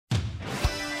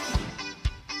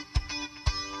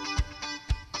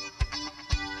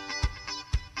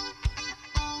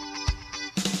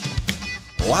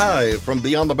Live from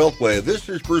Beyond the Beltway, this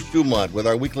is Bruce Dumont with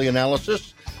our weekly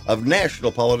analysis of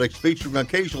national politics featuring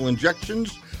occasional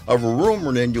injections of rumor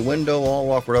and innuendo,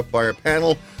 all offered up by our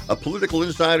panel of political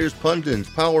insiders, pundits,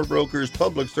 power brokers,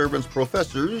 public servants,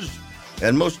 professors,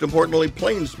 and most importantly,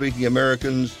 plain-speaking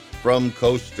Americans from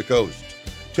coast to coast.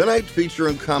 Tonight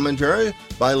featuring commentary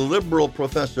by liberal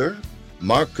professor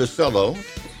Mark Cassello,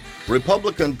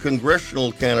 Republican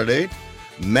congressional candidate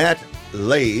Matt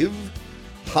Leiv,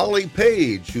 Holly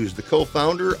Page, who's the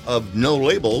co-founder of No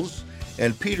Labels,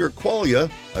 and Peter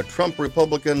Quaglia, a Trump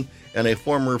Republican and a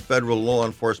former federal law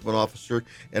enforcement officer.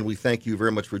 And we thank you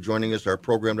very much for joining us. Our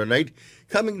program tonight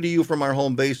coming to you from our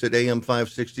home base at AM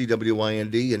 560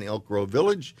 WIND in Elk Grove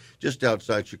Village, just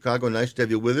outside Chicago. Nice to have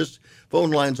you with us.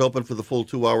 Phone lines open for the full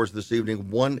 2 hours this evening,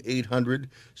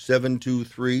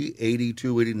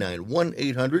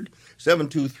 1-800-723-8289.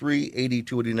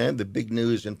 1-800-723-8289. The big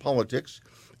news in politics,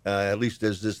 at least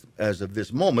as of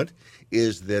this moment,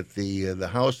 is that the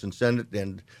House and Senate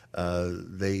and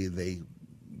they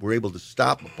were able to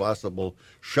stop a possible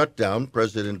shutdown.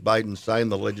 President Biden signed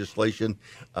the legislation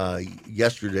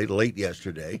late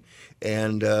yesterday,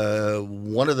 and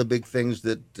one of the big things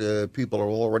that people are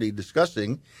already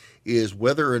discussing is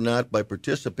whether or not, by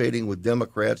participating with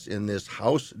Democrats in this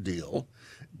House deal,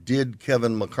 did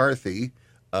Kevin McCarthy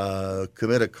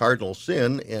commit a cardinal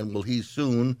sin, and will he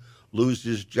soon lose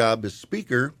his job as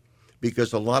Speaker,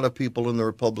 because a lot of people in the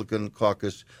Republican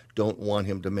caucus don't want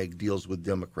him to make deals with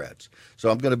Democrats. So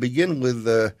I'm going to begin with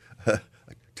a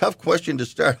tough question to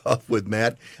start off with,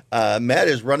 Matt. Matt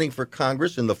is running for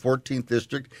Congress in the 14th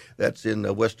District. That's in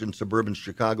the western suburban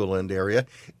Chicagoland area.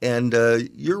 And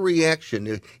your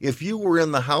reaction, if you were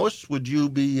in the House, would you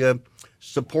be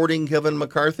supporting Kevin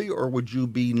McCarthy, or would you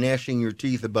be gnashing your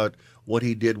teeth about what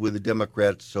he did with the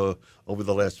Democrats over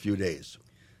the last few days?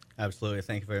 Absolutely.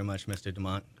 Thank you very much, Mr.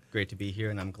 Dumont. Great to be here,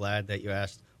 and I'm glad that you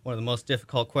asked one of the most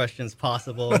difficult questions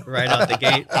possible right out the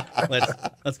gate.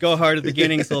 Let's go hard at the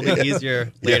beginning so it'll be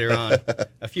easier later on.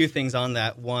 A few things on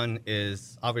that. One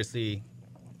is, obviously,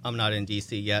 I'm not in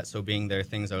D.C. yet, so being there,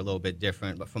 things are a little bit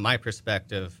different. But from my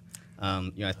perspective,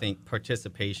 I think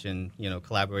participation,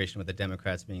 collaboration with the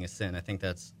Democrats being a sin, I think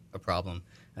that's a problem.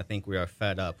 I think we are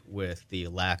fed up with the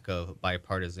lack of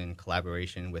bipartisan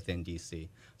collaboration within D.C.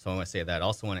 So I want to say that. I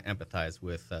also want to empathize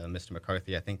with Mr.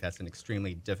 McCarthy. I think that's an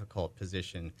extremely difficult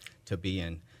position to be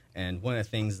in. And one of the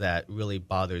things that really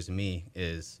bothers me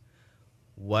is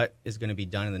what is going to be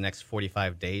done in the next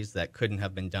 45 days that couldn't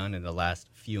have been done in the last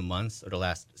few months or the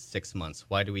last 6 months.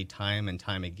 Why do we time and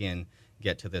time again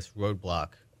get to this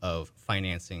roadblock of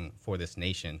financing for this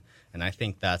nation? And I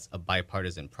think that's a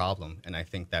bipartisan problem. And I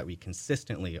think that we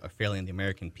consistently are failing the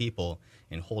American people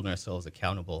in holding ourselves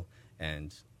accountable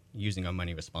and using our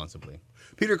money responsibly.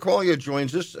 Peter Quaglia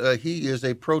joins us. He is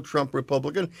a pro-Trump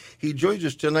Republican. He joins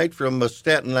us tonight from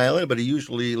Staten Island, but he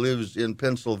usually lives in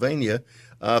Pennsylvania.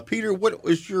 Peter,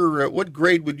 what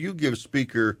grade would you give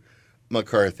Speaker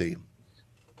McCarthy?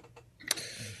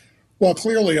 Well,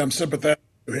 clearly I'm sympathetic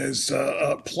to his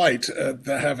plight,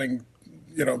 having,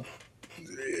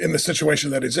 in the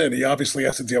situation that he's in. He obviously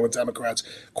has to deal with Democrats.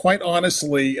 Quite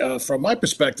honestly, from my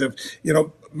perspective,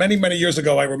 many, many years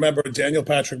ago, I remember Daniel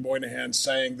Patrick Moynihan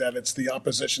saying that it's the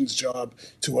opposition's job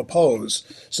to oppose.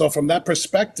 So from that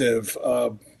perspective,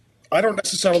 I don't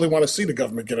necessarily want to see the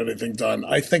government get anything done.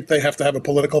 I think they have to have a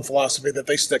political philosophy that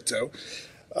they stick to.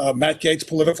 Matt Gaetz'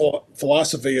 political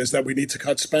philosophy is that we need to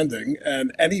cut spending,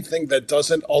 and anything that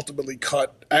doesn't ultimately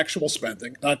cut actual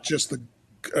spending, not just the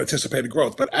anticipated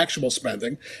growth, but actual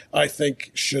spending, I think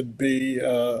should be,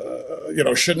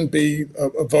 shouldn't be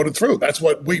voted through. That's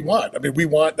what we want. I mean, we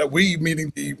want that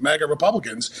meaning the MAGA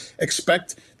Republicans,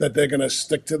 expect that they're going to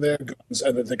stick to their guns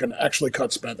and that they're going to actually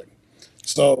cut spending.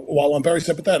 So while I'm very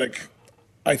sympathetic,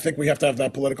 I think we have to have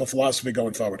that political philosophy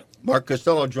going forward. Mark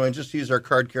Cassello joins us. He's our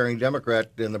card-carrying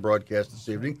Democrat in the broadcast this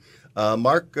evening.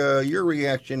 Mark, your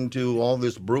reaction to all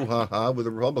this brouhaha with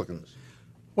the Republicans?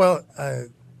 Well,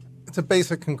 it's a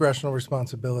basic congressional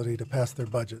responsibility to pass their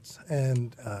budgets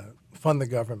and fund the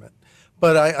government.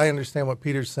 But I understand what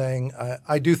Peter's saying.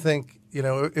 I do think,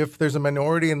 if there's a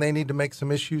minority and they need to make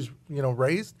some issues,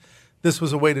 raised, this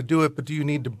was a way to do it. But do you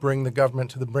need to bring the government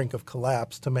to the brink of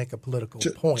collapse to make a political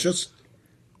point?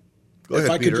 If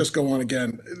I could just go on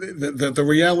again, the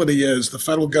reality is the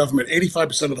federal government,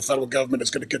 85% of the federal government is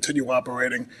going to continue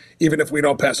operating even if we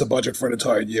don't pass a budget for an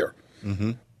entire year.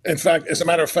 Mm-hmm. In fact, as a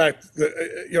matter of fact,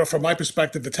 from my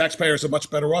perspective, the taxpayers are much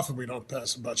better off if we don't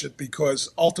pass a budget, because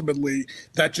ultimately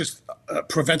that just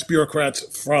prevents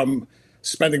bureaucrats from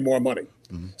spending more money.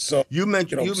 Mm-hmm. So you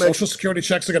mentioned Social Security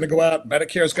checks are going to go out,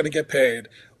 Medicare is going to get paid.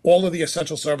 all of the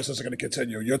essential services are going to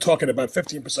continue. You're talking about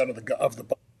 15% of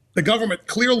the government.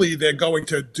 Clearly, they're going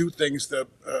to do things that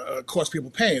cause people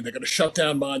pain. They're going to shut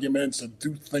down monuments and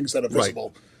do things that are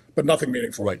visible, but nothing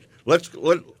meaningful. Right.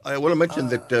 I want to mention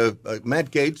that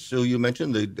Matt Gaetz, who you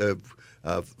mentioned, the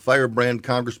firebrand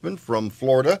congressman from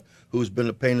Florida, who's been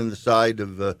a pain in the side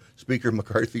of Speaker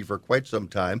McCarthy for quite some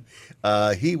time.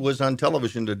 He was on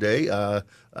television today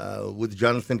with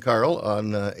Jonathan Karl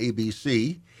on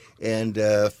ABC, and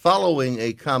following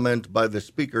a comment by the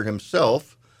Speaker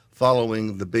himself,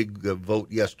 following the big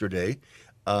vote yesterday,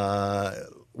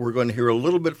 we're going to hear a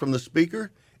little bit from the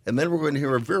Speaker, and then we're going to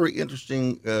hear a very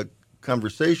interesting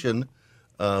conversation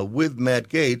with Matt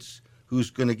Gaetz,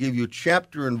 who's going to give you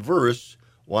chapter and verse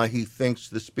why he thinks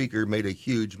the Speaker made a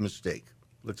huge mistake.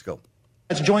 Let's go.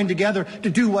 Let's join together to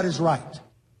do what is right.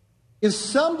 If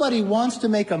somebody wants to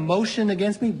make a motion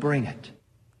against me, bring it.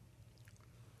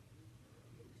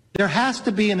 There has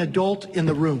to be an adult in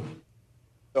the room.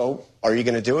 So, are you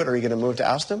going to do it, or are you going to move to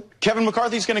oust him? Kevin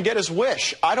McCarthy's going to get his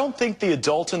wish. I don't think the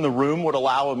adult in the room would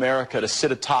allow America to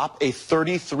sit atop a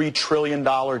 $33 trillion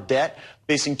debt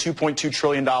facing $2.2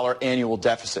 trillion annual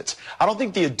deficits. I don't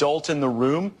think the adult in the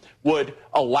room would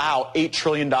allow $8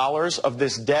 trillion of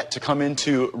this debt to come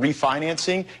into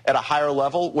refinancing at a higher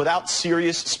level without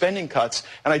serious spending cuts.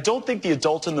 And I don't think the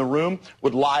adult in the room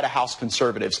would lie to House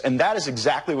conservatives. And that is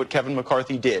exactly what Kevin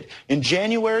McCarthy did. In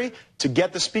January, to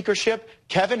get the speakership,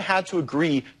 Kevin had to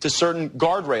agree to certain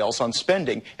guardrails on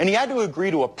spending. And he had to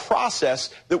agree to a process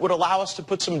that would allow us to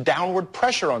put some downward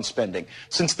pressure on spending.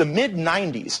 Since the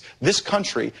mid-90s, this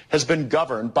country has been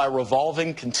governed by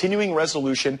revolving continuing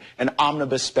resolution and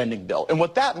omnibus spending bill. And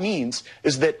what that means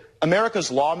is that America's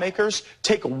lawmakers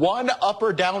take one up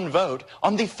or down vote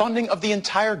on the funding of the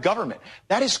entire government.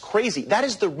 That is crazy. That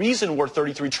is the reason we're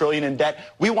 $33 trillion in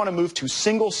debt. We want to move to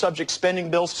single subject spending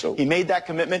bills. So he made that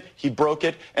commitment. He broke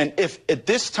it. And if at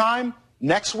this time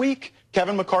next week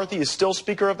Kevin McCarthy is still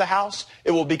Speaker of the House,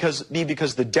 it will be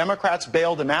because the Democrats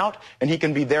bailed him out, and he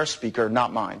can be their Speaker,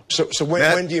 not mine. So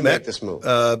when do you make this move?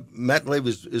 Matt Leiv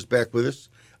is back with us,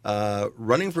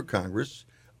 running for Congress.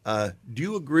 Do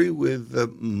you agree with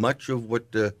much of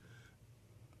what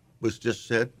was just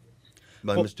said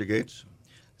by Mr. Gaetz?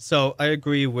 So I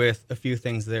agree with a few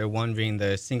things there. One being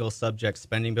the single subject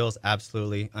spending bills.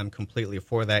 Absolutely. I'm completely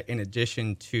for that. In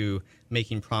addition to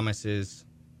making promises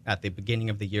at the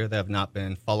beginning of the year that have not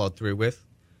been followed through with.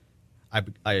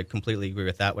 I completely agree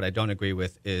with that. What I don't agree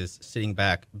with is sitting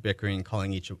back, bickering,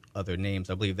 calling each other names.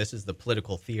 I believe this is the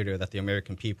political theater that the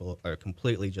American people are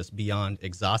completely just beyond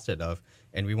exhausted of,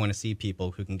 and we want to see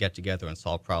people who can get together and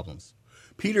solve problems.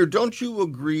 Peter, don't you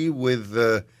agree with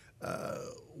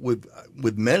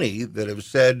many that have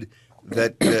said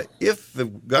that if the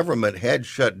government had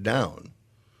shut down,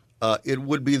 it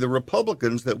would be the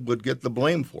Republicans that would get the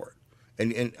blame for it?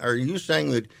 And are you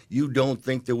saying that you don't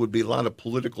think there would be a lot of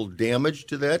political damage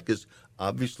to that? Because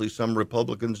obviously some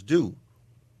Republicans do.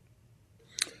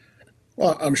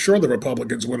 Well, I'm sure the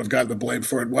Republicans would have gotten the blame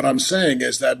for it. What I'm saying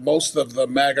is that most of the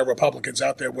MAGA Republicans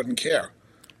out there wouldn't care.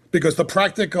 Because the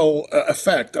practical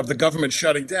effect of the government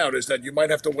shutting down is that you might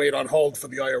have to wait on hold for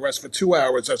the IRS for 2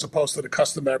 hours as opposed to the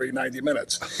customary 90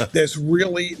 minutes. There's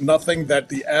really nothing that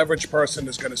the average person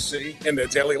is going to see in their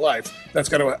daily life that's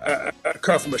going to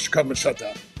occur from a government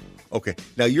shutdown. Okay.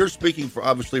 Now, you're speaking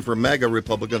obviously for MAGA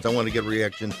Republicans. I want to get a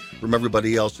reaction from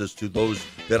everybody else as to those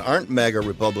that aren't MAGA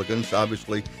Republicans.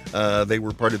 Obviously, they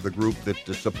were part of the group that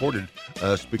supported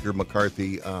Speaker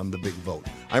McCarthy on the big vote.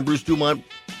 I'm Bruce Dumont.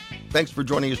 Thanks for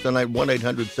joining us tonight.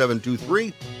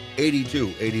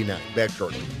 1-800-723-8289. Back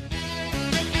shortly.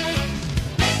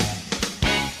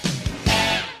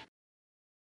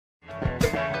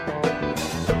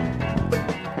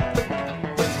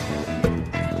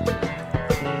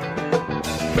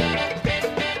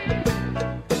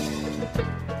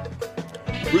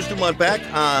 Bruce Dumont back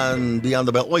on Beyond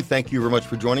the Beltway. Thank you very much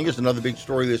for joining us. Another big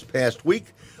story this past week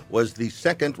was the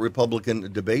second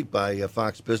Republican debate by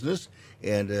Fox Business,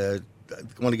 and I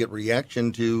want to get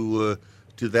reaction to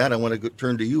that. I want to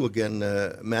turn to you again,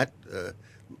 Matt.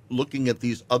 Looking at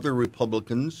these other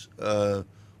Republicans,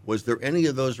 was there any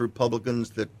of those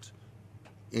Republicans that,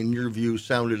 in your view,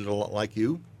 sounded a lot like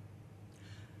you?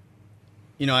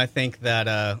 You know, I think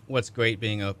that what's great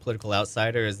being a political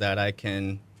outsider is that I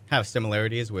can have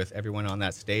similarities with everyone on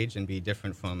that stage and be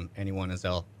different from everyone as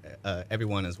well,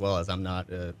 as I'm not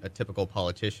a typical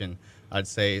politician. I'd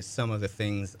say some of the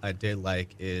things I did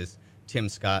like is Tim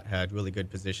Scott had really good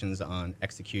positions on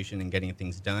execution and getting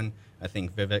things done. I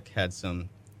think Vivek had some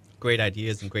great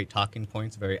ideas and great talking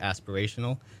points, very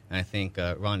aspirational. And I think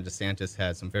Ron DeSantis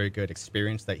had some very good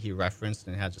experience that he referenced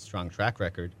and has a strong track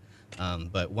record.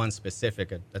 But one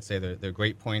specific, I'd say there are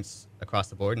great points across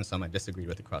the board, and some I disagreed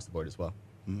with across the board as well.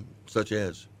 Such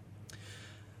as?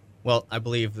 Well, I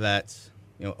believe that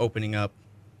opening up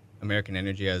American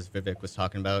energy, as Vivek was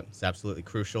talking about, is absolutely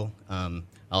crucial. I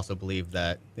also believe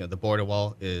that the border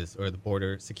wall the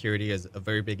border security is a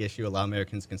very big issue a lot of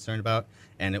Americans are concerned about,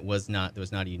 and there was not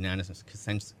a unanimous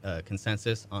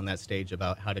consensus on that stage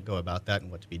about how to go about that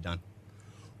and what to be done.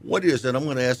 What is it? I'm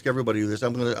going to ask everybody this.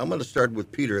 I'm going to start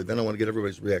with Peter, then I want to get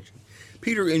everybody's reaction.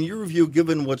 Peter, in your view,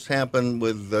 given what's happened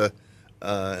with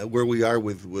where we are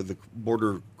with the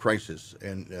border crisis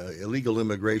and illegal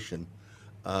immigration,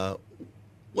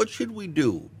 what should we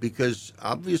do? Because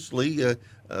obviously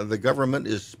the government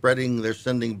is they're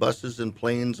sending buses and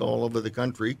planes all over the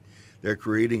country. They're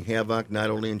creating havoc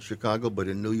not only in Chicago but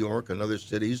in New York and other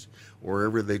cities,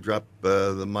 wherever they drop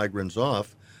the migrants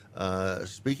off.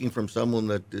 Speaking from someone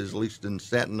that is at least in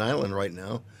Staten Island right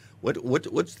now,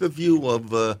 what's the view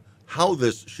of how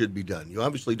this should be done? You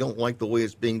obviously don't like the way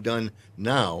it's being done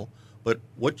now, but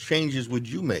what changes would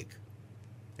you make?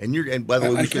 And by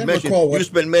the way, we should mention you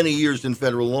spent many years in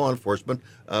federal law enforcement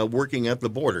working at the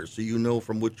border, so you know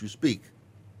from which you speak.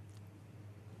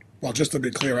 Well, just to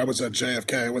be clear, I was at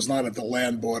JFK. I was not at the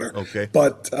land border. Okay.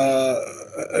 But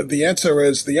the answer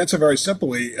very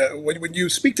simply, when you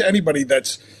speak to anybody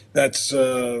that's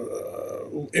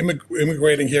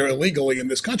immigrating here illegally in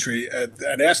this country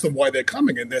and ask them why they're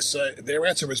coming, and their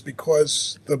answer is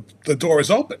because the door is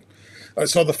open.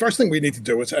 So the first thing we need to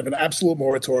do is have an absolute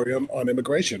moratorium on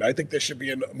immigration. I think there should be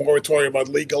a moratorium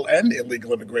on legal and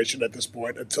illegal immigration at this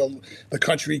point until the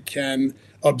country can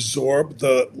absorb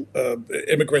the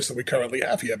immigrants that we currently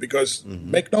have here. Because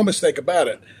make no mistake about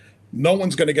it, no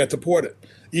one's going to get deported.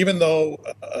 Even though,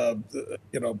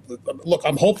 look,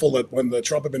 I'm hopeful that when the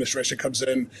Trump administration comes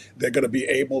in, they're going to be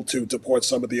able to deport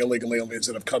some of the illegal aliens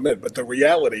that have come in. But the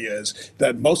reality is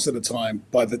that most of the time,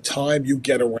 by the time you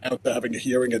get around to having a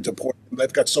hearing and deport them,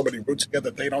 they've got so many roots here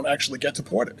that they don't actually get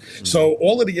deported. So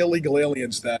all of the illegal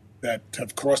aliens that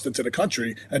have crossed into the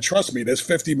country, and trust me, there's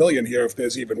 50 million here if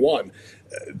there's even one,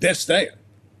 they're staying.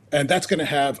 And that's going to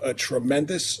have a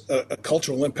tremendous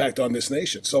cultural impact on this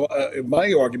nation. So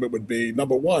my argument would be,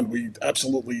 number one, we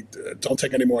absolutely don't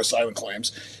take any more asylum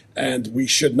claims. And we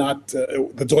should not,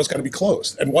 the door's got to be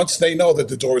closed. And once they know that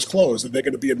the door is closed and they're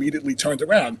going to be immediately turned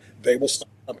around, they will stop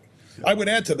coming. I would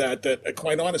add to that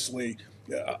quite honestly,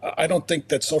 I don't think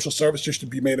that social services should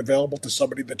be made available to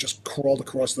somebody that just crawled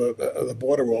across the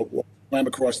border or swam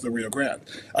across the Rio Grande.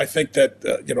 I think that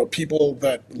people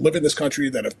that live in this country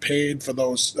that have paid for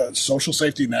those social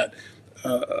safety net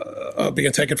are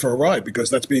being taken for a ride because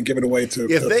that's being given away to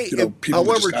people.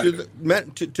 However,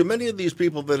 to many of these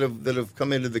people that have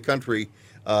come into the country,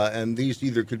 and these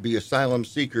either could be asylum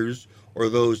seekers or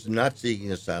those not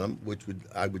seeking asylum, which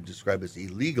I would describe as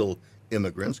illegal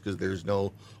immigrants because there's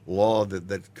no law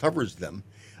that covers them.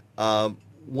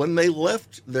 When they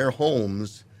left their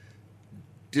homes,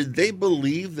 did they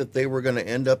believe that they were going to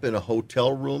end up in a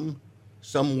hotel room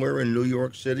somewhere in New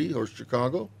York City or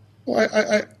Chicago? Well,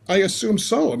 I assume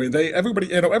so. I mean,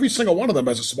 everybody, every single one of them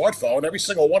has a smartphone. Every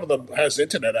single one of them has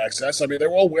internet access. I mean, they're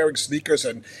all wearing sneakers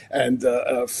and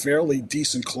fairly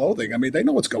decent clothing. I mean, they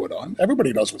know what's going on.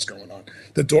 Everybody knows what's going on.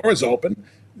 The door is open.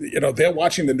 They're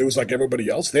watching the news like everybody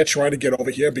else. They're trying to get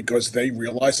over here because they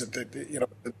realize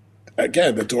that,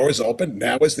 again, the door is open.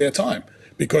 Now is their time.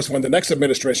 Because when the next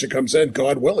administration comes in,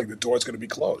 God willing, the door is going to be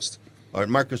closed. All right,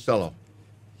 Mark Cassello.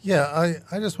 Yeah,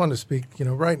 I just want to speak.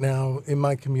 Right now in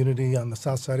my community on the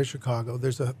south side of Chicago,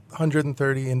 there's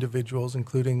 130 individuals,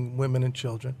 including women and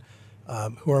children,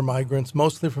 who are migrants,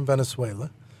 mostly from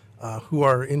Venezuela, who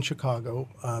are in Chicago.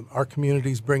 Our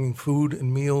community is bringing food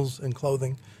and meals and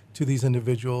clothing to these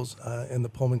individuals in the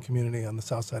Pullman community on the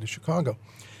south side of Chicago.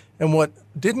 And what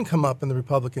didn't come up in the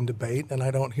Republican debate, and I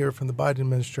don't hear from the Biden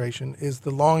administration, is the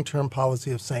long-term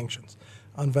policy of sanctions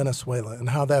on Venezuela and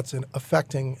how that's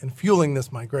affecting and fueling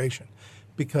this migration.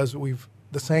 Because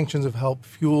the sanctions have helped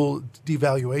fuel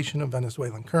devaluation of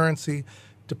Venezuelan currency,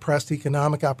 depressed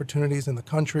economic opportunities in the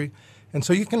country. And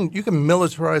so you can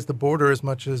militarize the border as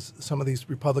much as some of these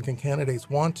Republican candidates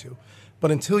want to.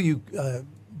 But until you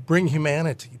bring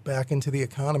humanity back into the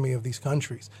economy of these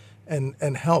countries,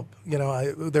 and help.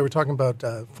 They were talking about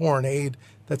foreign aid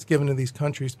that's given to these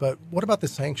countries, but what about the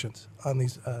sanctions on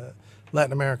these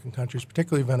Latin American countries,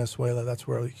 particularly Venezuela? That's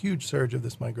where a huge surge of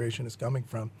this migration is coming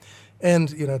from. And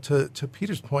to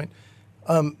Peter's point,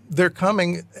 They're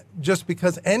coming just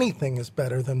because anything is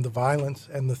better than the violence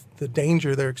and the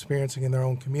danger they're experiencing in their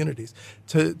own communities.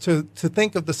 To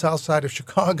think of the south side of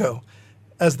Chicago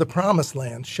as the promised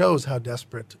land shows how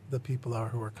desperate the people are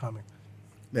who are coming.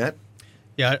 Matt?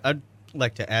 Yeah, I'd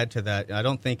like to add to that. I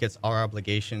don't think it's our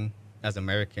obligation as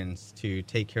Americans to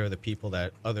take care of the people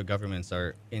that other governments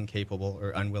are incapable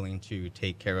or unwilling to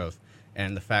take care of.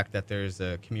 And the fact that there's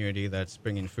a community that's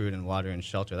bringing food and water and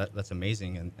shelter, that's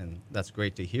amazing, and that's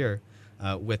great to hear.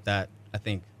 With that, I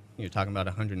think you're talking about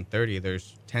 130.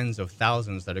 There's tens of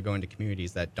thousands that are going to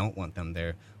communities that don't want them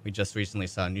there. We just recently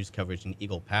saw news coverage in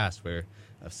Eagle Pass where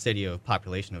a city of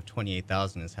population of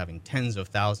 28,000 is having tens of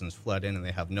thousands flood in, and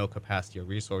they have no capacity or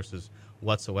resources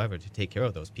whatsoever to take care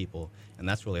of those people, and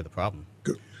that's really the problem.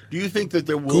 Do you think that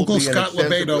there will Google be an Scott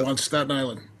Lebedo on Staten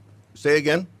Island. Say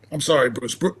again? I'm sorry,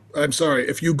 Bruce. I'm sorry.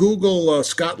 If you Google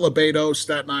Scott Lebedo,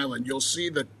 Staten Island, you'll see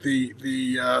that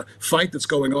the fight that's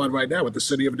going on right now with the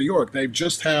city of New York. They've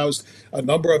just housed a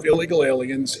number of illegal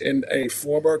aliens in a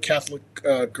former Catholic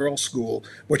girls' school,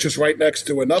 which is right next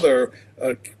to another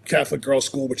Catholic girls'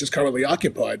 school, which is currently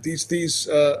occupied. These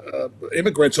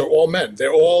immigrants are all men.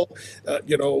 They're all,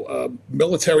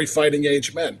 military fighting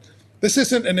age men. This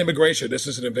isn't an immigration. This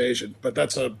is an invasion, but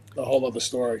that's a whole other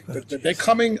story. They're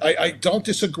coming. I don't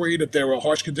disagree that there are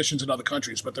harsh conditions in other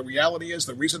countries, but the reality is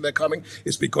the reason they're coming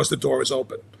is because the door is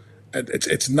open. And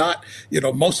it's not,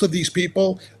 most of these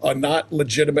people are not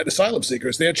legitimate asylum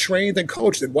seekers. They're trained and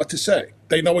coached in what to say.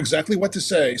 They know exactly what to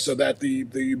say so that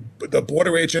the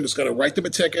border agent is going to write them a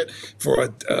ticket for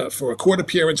a court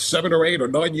appearance 7 or 8 or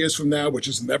 9 years from now, which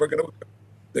is never going to occur.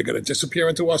 They're going to disappear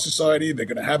into our society. They're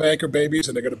going to have anchor babies,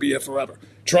 and they're going to be here forever.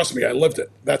 Trust me, I lived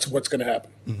it. That's what's going to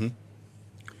happen. Mm-hmm.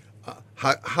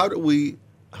 How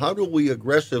do we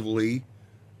aggressively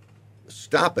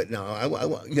stop it now?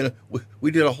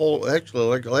 We did a whole, actually,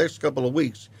 like the last couple of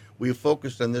weeks, we have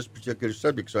focused on this particular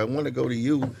subject. So I want to go to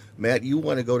you, Matt. You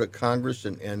want to go to Congress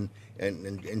and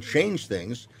change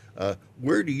things.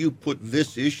 Where do you put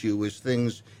this issue as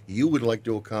things you would like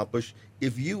to accomplish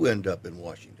if you end up in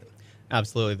Washington?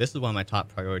 Absolutely. This is one of my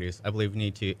top priorities. I believe we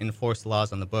need to enforce the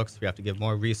laws on the books. We have to give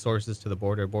more resources to the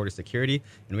border security,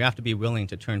 and we have to be willing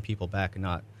to turn people back and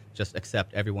not just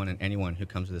accept everyone and anyone who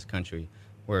comes to this country.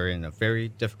 We're in a very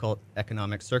difficult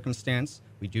economic circumstance.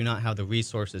 We do not have the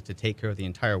resources to take care of the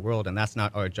entire world, and that's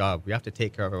not our job. We have to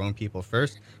take care of our own people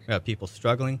first. We have people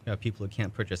struggling. We have people who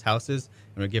can't purchase houses,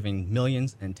 and we're giving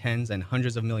millions and tens and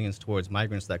hundreds of millions towards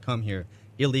migrants that come here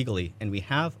illegally, and we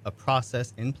have a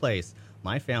process in place.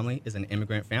 My family is an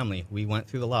immigrant family. We went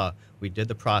through the law. We did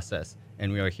the process,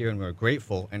 and we are here, and we're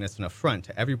grateful, and it's an affront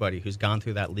to everybody who's gone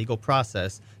through that legal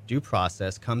process, due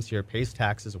process, comes here, pays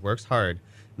taxes, works hard,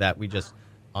 that we just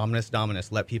ominous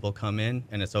dominus let people come in,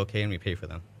 and it's okay, and we pay for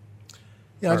them.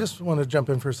 Yeah, I just want to jump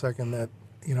in for a second that,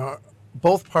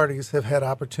 both parties have had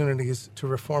opportunities to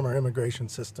reform our immigration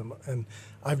system, and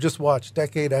I've just watched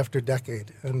decade after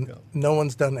decade, and no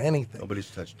one's done anything. Nobody's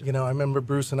touched it. I remember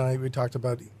Bruce and we talked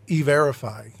about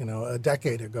E-Verify, a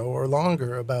decade ago or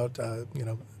longer about,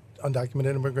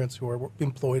 undocumented immigrants who are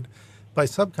employed by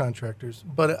subcontractors.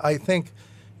 But I think,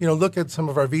 look at some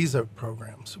of our visa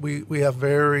programs. We have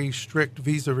very strict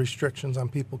visa restrictions on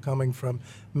people coming from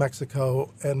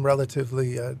Mexico and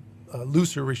relatively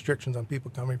looser restrictions on people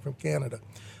coming from Canada.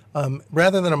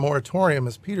 Rather than a moratorium,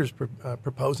 as Peter's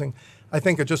proposing, I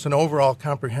think just an overall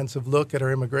comprehensive look at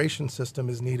our immigration system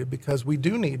is needed because we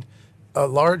do need a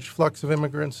large flux of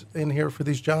immigrants in here for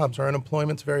these jobs. Our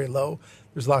unemployment's very low.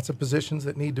 There's lots of positions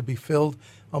that need to be filled.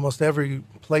 Almost every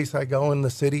place I go in the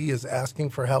city is asking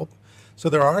for help. So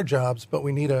there are jobs, but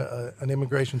we need an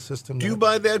immigration system. Do you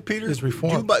buy that, Peter? Is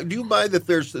reformed. Do you buy that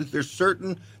there's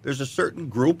a certain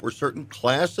group or certain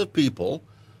class of people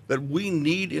that we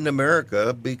need in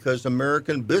America because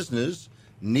American business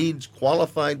needs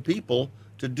qualified people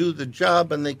to do the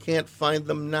job, and they can't find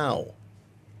them now?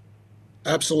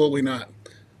 Absolutely not.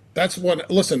 That's one.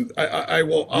 Listen, I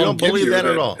will. You don't believe that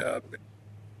at all?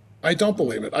 I don't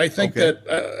believe it. I think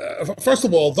that, first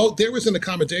of all, though there is an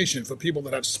accommodation for people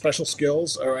that have special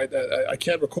skills, all right, I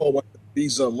can't recall what the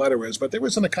visa letter is, but there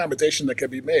is an accommodation that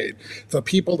can be made for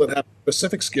people that have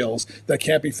specific skills that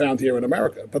can't be found here in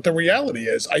America. But the reality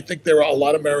is, I think there are a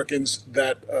lot of Americans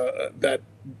that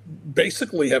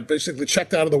basically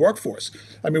checked out of the workforce.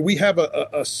 I mean, we have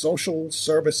a social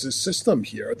services system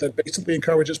here that basically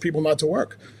encourages people not to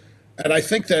work. And I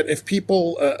think that if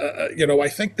people, I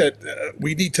think that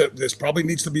this probably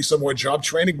needs to be some more job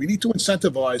training. We need to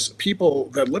incentivize people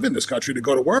that live in this country to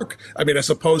go to work. I mean, as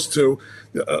opposed to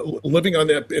living in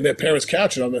their parents'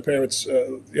 couch and on their parents,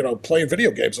 playing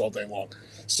video games all day long.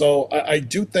 So I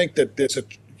do think that there's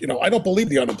I don't believe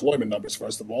the unemployment numbers,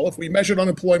 first of all. If we measured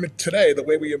unemployment today the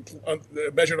way we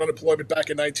measured unemployment back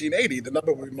in 1980, the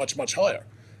number would be much, much higher.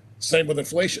 Same with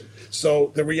inflation.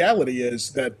 So the reality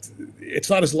is that it's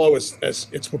not as low as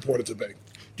it's purported to be.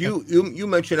 You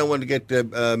mentioned, I wanted to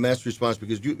get Matt's response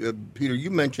because Peter, you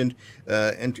mentioned,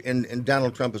 and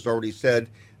Donald Trump has already said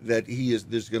that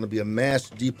there's going to be a mass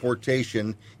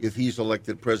deportation if he's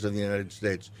elected president of the United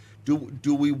States.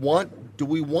 Do we want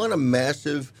a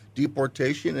massive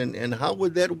deportation, and how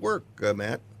would that work,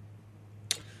 Matt?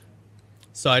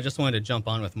 So I just wanted to jump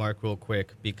on with Mark real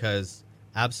quick because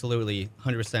absolutely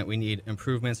 100% we need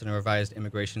improvements in a revised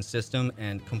immigration system,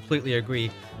 and completely agree,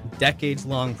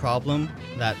 decades-long problem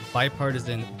that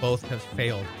bipartisan both have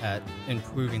failed at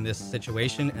improving this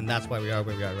situation, and that's why we are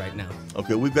where we are right now.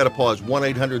 Okay, we've got to pause.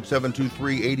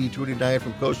 1-800-723-8029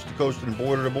 from coast to coast and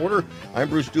border to border. I'm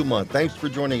Bruce Dumont. Thanks for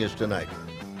joining us tonight.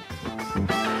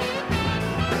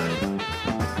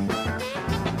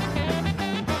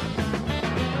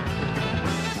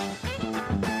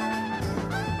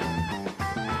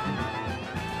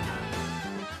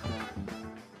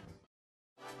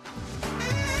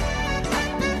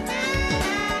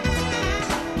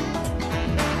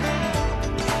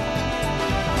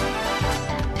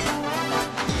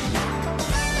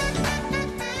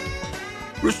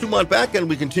 Bruce Dumont back, and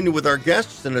we continue with our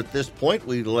guests. And at this point,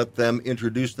 we let them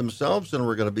introduce themselves, and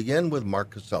we're going to begin with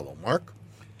Mark Cassello. Mark?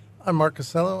 I'm Mark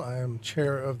Cassello. I am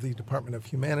chair of the Department of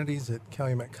Humanities at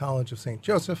Calumet College of St.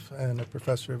 Joseph and a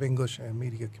professor of English and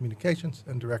Media Communications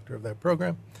and director of that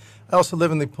program. I also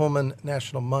live in the Pullman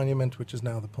National Monument, which is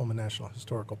now the Pullman National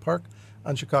Historical Park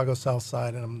on Chicago's South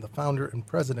Side, and I'm the founder and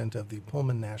president of the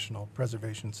Pullman National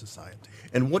Preservation Society.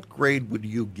 And what grade would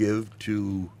you give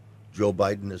to Joe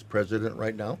Biden as president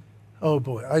right now? Oh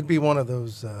boy, I'd be one of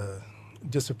those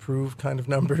disapprove kind of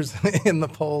numbers in the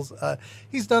polls.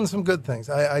 He's done some good things.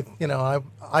 I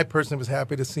personally was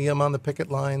happy to see him on the picket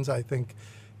lines. I think,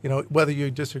 whether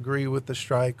you disagree with the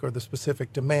strike or the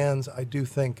specific demands, I do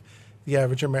think the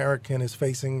average American is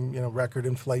facing, record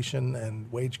inflation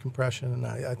and wage compression, and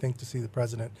I think to see the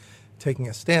president taking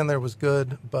a stand there was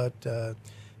good. But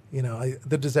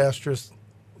the disastrous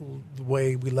the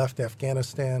way we left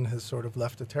Afghanistan has sort of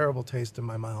left a terrible taste in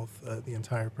my mouth, the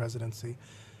entire presidency.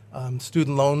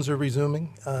 Student loans are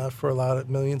resuming for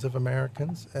millions of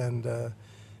Americans, and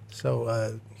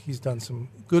so he's done some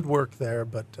good work there,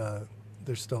 but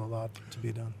there's still a lot to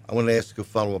be done. I want to ask a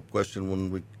follow-up question when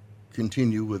we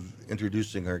continue with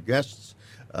introducing our guests.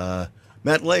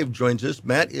 Matt Leiv joins us.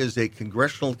 Matt is a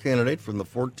congressional candidate from the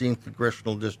 14th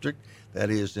Congressional District. That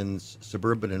is in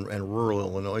suburban and rural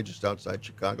Illinois, just outside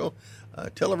Chicago.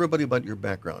 Tell everybody about your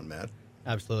background, Matt.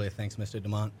 Absolutely. Thanks, Mr.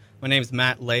 Dumont. My name is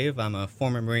Matt Leiv. I'm a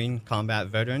former Marine combat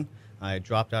veteran. I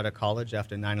dropped out of college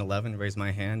after 9/11, raised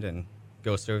my hand, and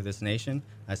go serve this nation.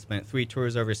 I spent 3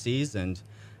 tours overseas, and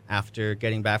after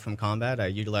getting back from combat, I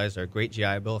utilized our great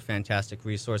GI Bill, fantastic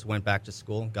resource, went back to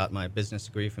school, got my business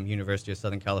degree from University of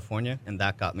Southern California, and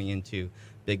that got me into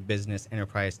big business,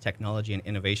 enterprise, technology, and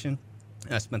innovation.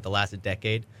 I spent the last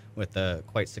decade with a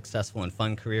quite successful and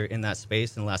fun career in that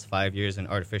space, in the last 5 years in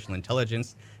artificial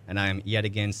intelligence, and I am yet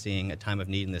again seeing a time of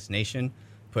need in this nation,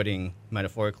 putting,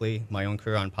 metaphorically, my own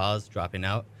career on pause, dropping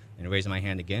out, and raising my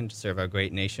hand again to serve our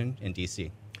great nation in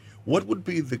D.C. What would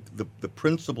be the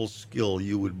principal skill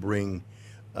you would bring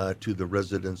to the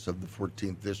residents of the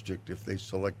 14th District if they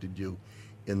selected you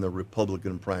in the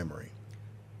Republican primary?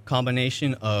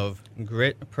 Combination of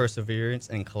grit, perseverance,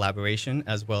 and collaboration,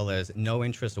 as well as no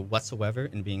interest whatsoever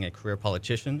in being a career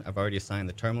politician. I've already signed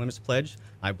the term limits pledge.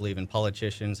 I believe in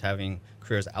politicians having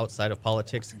careers outside of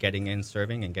politics, getting in,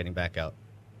 serving, and getting back out.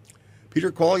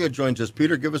 Peter Quaglia joins us.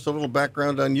 Peter, give us a little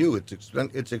background on you.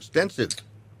 It's extensive.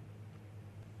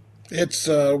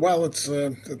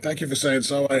 Thank you for saying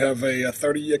so. I have a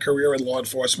 30-year career in law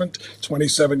enforcement,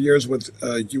 27 years with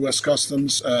U.S.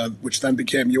 Customs, which then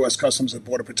became U.S. Customs and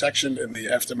Border Protection in the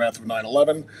aftermath of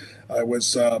 9/11. I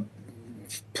was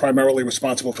primarily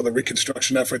responsible for the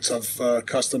reconstruction efforts of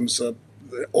Customs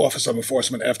Office of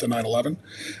Enforcement after 9/11.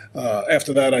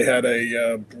 After that, I had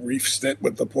a brief stint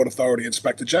with the Port Authority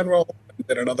Inspector General,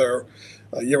 did another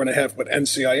year and a half with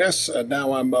NCIS, and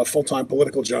now I'm a full-time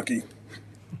political junkie.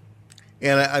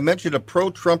 And I mentioned a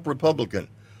pro-Trump Republican.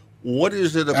 What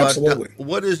is it about? Absolutely.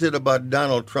 What is it about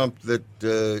Donald Trump that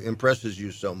impresses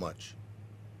you so much?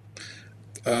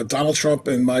 Donald Trump,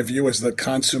 in my view, is the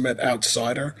consummate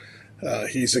outsider.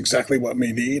 He's exactly what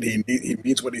we need. He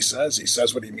means what he says. He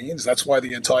says what he means. That's why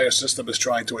the entire system is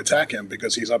trying to attack him,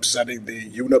 because he's upsetting the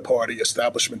uniparty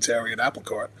establishmentarian apple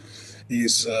cart.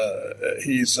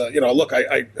 Look,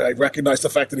 I recognize the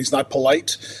fact that he's not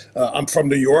polite. I'm from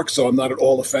New York, so I'm not at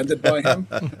all offended by him.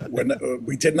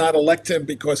 We did not elect him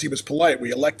because he was polite.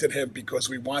 We elected him because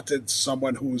we wanted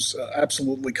someone who's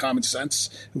absolutely common sense,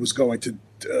 who's going to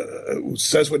who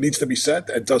says what needs to be said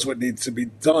and does what needs to be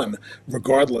done,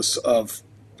 regardless of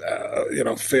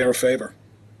fair or favor.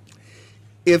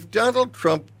 If Donald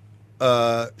Trump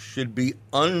should be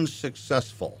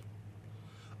unsuccessful,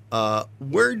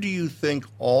 where do you think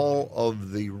all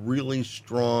of the really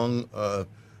strong,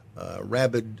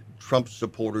 rabid Trump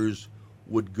supporters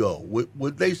would go?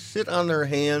 Would they sit on their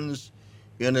hands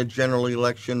in a general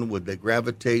election? Would they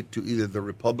gravitate to either the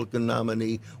Republican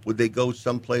nominee? Would they go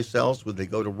someplace else? Would they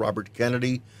go to Robert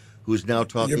Kennedy, who's now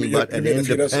talking about an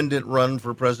independent run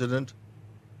for president?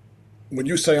 When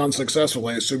you say unsuccessful,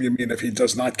 I assume you mean if he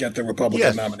does not get the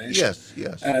Republican nomination.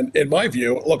 Yes. And in my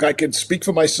view, look, I can speak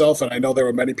for myself, and I know there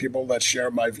are many people that share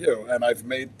my view, and I've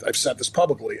said this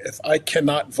publicly. If I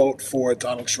cannot vote for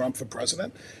Donald Trump for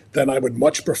president, then I would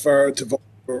much prefer to vote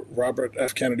for Robert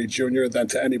F. Kennedy Jr. than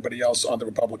to anybody else on the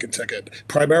Republican ticket,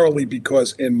 primarily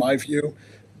because, in my view,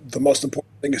 the most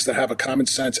important thing is to have a common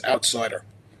sense outsider.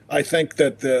 I think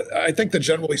that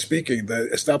generally speaking, the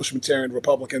establishmentarian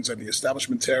Republicans and the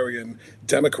establishmentarian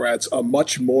Democrats are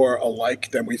much more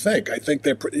alike than we think. I think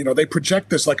they project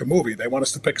this like a movie. They want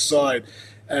us to pick a side,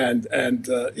 and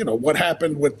what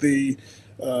happened with the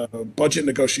budget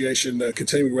negotiation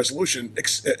continuing resolution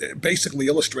basically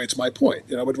illustrates my point.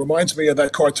 It reminds me of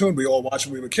that cartoon we all watched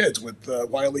when we were kids with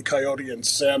Wile E. Coyote and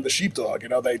Sam the sheepdog.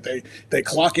 They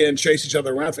clock in, chase each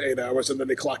other around for 8 hours, and then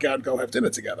they clock out and go have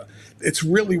dinner together. It's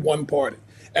really one party.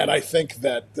 And I think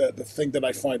that the thing that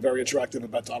I find very attractive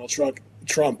about Donald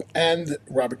Trump and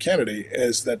Robert Kennedy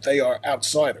is that they are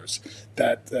outsiders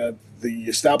that the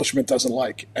establishment doesn't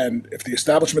like. And if the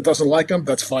establishment doesn't like them,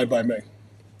 that's fine by me.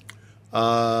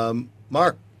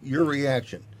 Mark, your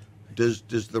reaction. Does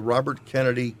the Robert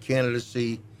Kennedy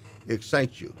candidacy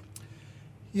excite you?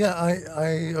 Yeah, I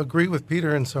agree with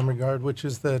Peter in some regard, which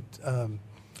is that,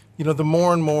 the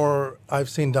more and more I've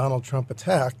seen Donald Trump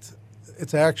attacked,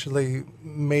 it's actually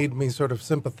made me sort of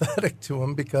sympathetic to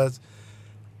him because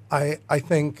I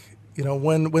think,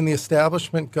 when the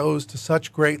establishment goes to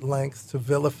such great lengths to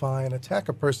vilify and attack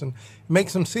a person, it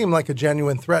makes him seem like a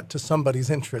genuine threat to somebody's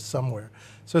interest somewhere.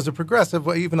 So as a progressive,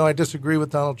 even though I disagree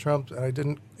with Donald Trump and I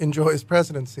didn't enjoy his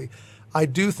presidency, I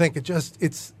do think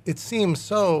it seems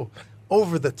so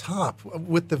over the top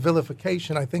with the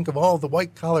vilification. I think of all the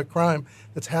white-collar crime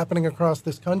that's happening across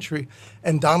this country,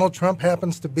 and Donald Trump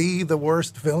happens to be the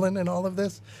worst villain in all of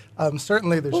this.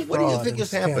 Certainly there's fraud. What do you think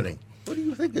is happening? What do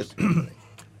you think is happening?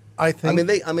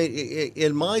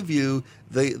 In my view,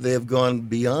 they have gone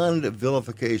beyond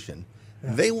vilification.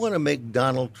 Yeah. They want to make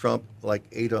Donald Trump like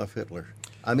Adolf Hitler.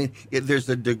 There's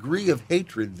a degree of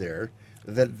hatred there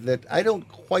that I don't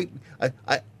quite.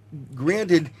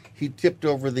 Granted, he tipped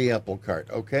over the apple cart.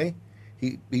 Okay,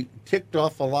 he ticked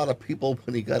off a lot of people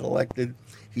when he got elected.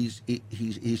 He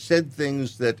said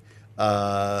things that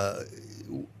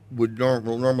would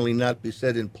normally not be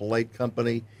said in polite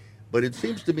company. But it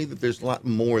seems to me that there's a lot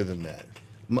more than that.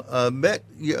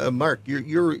 Mark,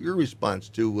 your response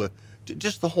to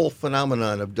just the whole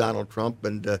phenomenon of Donald Trump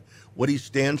and what he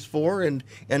stands for, and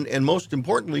most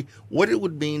importantly, what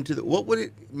would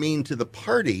it mean to the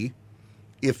party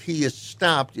if he is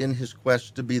stopped in his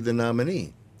quest to be the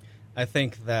nominee? I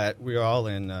think that we're all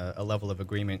in a level of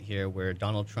agreement here where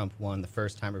Donald Trump won the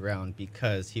first time around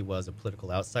because he was a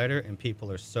political outsider, and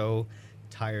people are so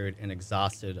tired and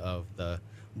exhausted of the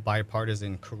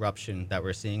bipartisan corruption that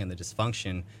we're seeing and the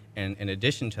dysfunction. And in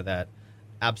addition to that,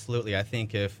 absolutely, I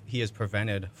think if he is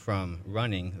prevented from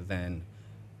running, then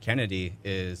Kennedy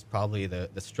is probably the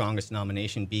strongest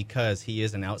nomination because he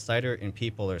is an outsider and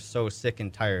people are so sick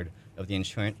and tired of the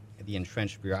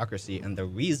entrenched bureaucracy. And the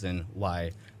reason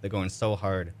why they're going so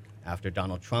hard after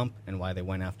Donald Trump and why they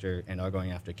went after and are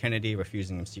going after Kennedy,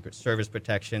 refusing him Secret Service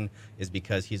protection, is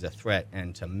because he's a threat.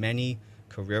 And to many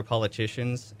career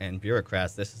politicians and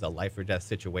bureaucrats, this is a life or death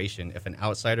situation. If an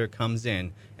outsider comes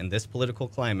in this political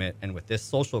climate and with this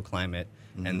social climate,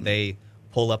 and they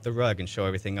pull up the rug and show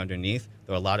everything underneath,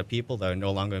 there are a lot of people that are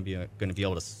no longer going to be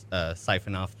able to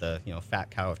siphon off the fat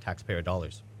cow of taxpayer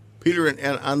dollars. Peter, and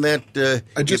on that,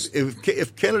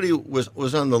 if Kennedy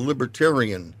was on the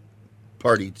Libertarian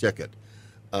Party ticket,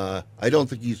 I don't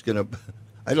think he's going to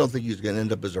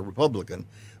end up as a Republican.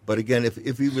 But again,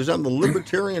 if he was on the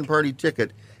Libertarian Party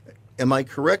ticket, am I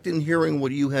correct in hearing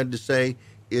what you had to say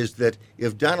is that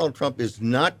if Donald Trump is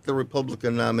not the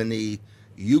Republican nominee,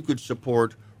 you could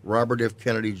support Robert F.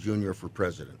 Kennedy Jr. for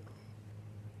president?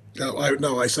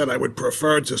 No, I said I would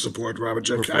prefer to support Robert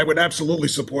Jim. I would absolutely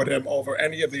support him over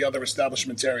any of the other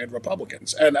establishmentarian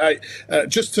Republicans. And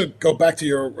just to go back to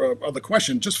your other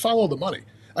question, just follow the money.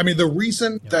 I mean, the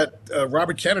reason that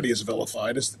Robert Kennedy is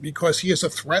vilified is because he is a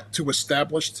threat to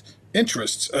established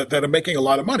interests that are making a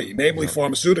lot of money, namely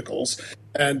pharmaceuticals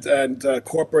and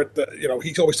corporate.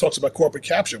 He always talks about corporate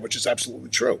capture, which is absolutely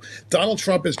true. Donald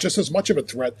Trump is just as much of a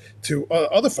threat to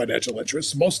other financial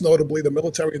interests, most notably the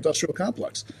military-industrial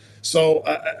complex. So,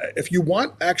 if you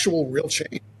want actual real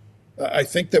change, I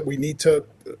think that we need a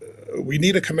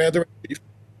commander-in-chief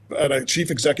and a chief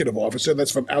executive officer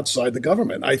that's from outside the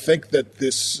government. I think that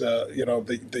this,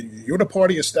 the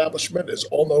uniparty establishment is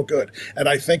all no good. And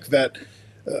I think that,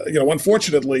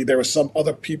 unfortunately, there are some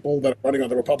other people that are running on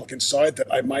the Republican side that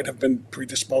I might have been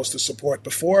predisposed to support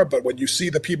before. But when you see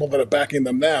the people that are backing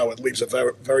them now, it leaves a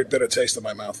very, very bitter taste in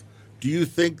my mouth. Do you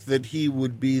think that he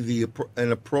would be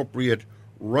an appropriate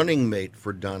running mate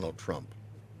for Donald Trump?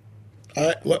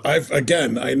 I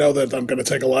know that I'm going to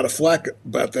take a lot of flack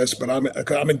about this, but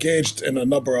I'm engaged in a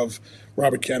number of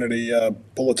Robert Kennedy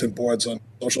bulletin boards on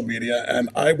social media, and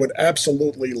I would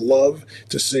absolutely love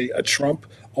to see a Trump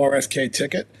RFK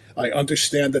ticket. I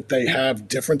understand that they have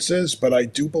differences, but I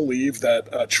do believe that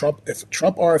if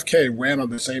Trump RFK ran on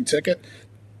the same ticket,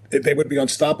 they would be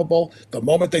unstoppable. The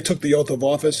moment they took the oath of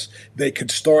office, they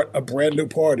could start a brand new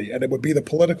party, and it would be the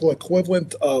political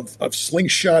equivalent of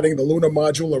slingshotting the lunar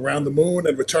module around the moon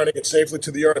and returning it safely to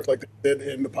the Earth like they did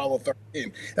in Apollo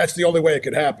 13. That's the only way it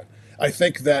could happen. I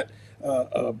think that,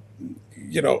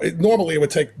 normally it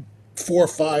would take 4 or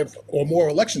 5 or more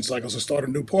election cycles to start a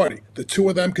new party. The two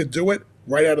of them could do it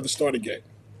right out of the starting gate.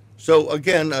 So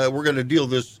again, we're going to deal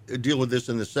with this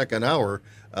in the second hour.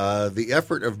 The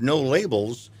effort of no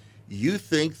labels. You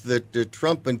think that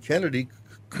Trump and Kennedy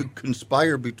could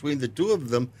conspire between the two of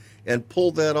them and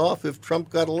pull that off if Trump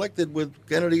got elected with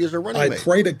Kennedy as a running mate? I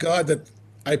pray to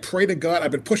God.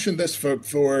 I've been pushing this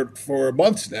for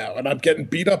months now, and I'm getting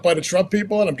beat up by the Trump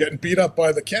people, and I'm getting beat up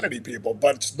by the Kennedy people.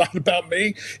 But it's not about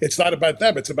me. It's not about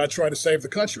them. It's about trying to save the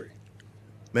country.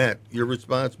 Matt, your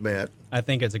response, Matt? I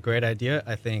think it's a great idea.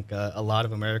 I think a lot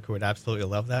of America would absolutely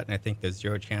love that, and I think there's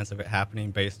zero chance of it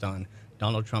happening based on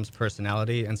Donald Trump's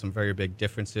personality and some very big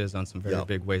differences on some very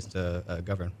big ways to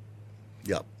govern.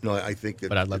 Yeah, no, I think.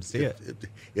 But I'd love to see it.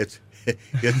 It's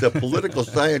a political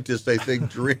scientist, I think,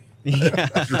 dream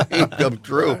come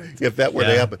true if that were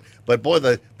to happen. But boy,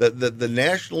 the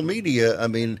national media. I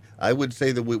mean, I would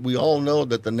say that we all know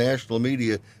that the national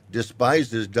media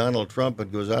despises Donald Trump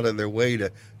and goes out of their way to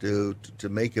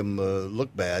make him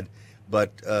look bad.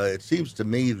 But it seems to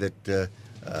me that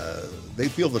they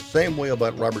feel the same way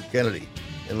about Robert Kennedy.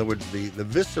 In other words, the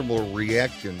visceral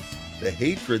reaction, the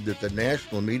hatred that the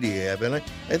national media have, and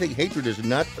I think hatred is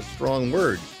not a strong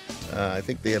word. I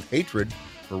think they have hatred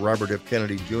for Robert F.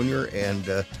 Kennedy Jr.,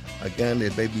 and again,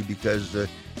 it may be because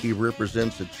he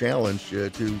represents a challenge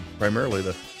to primarily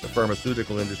the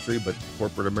pharmaceutical industry, but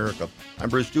corporate America. I'm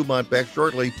Bruce Dumont, back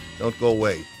shortly. Don't go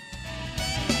away.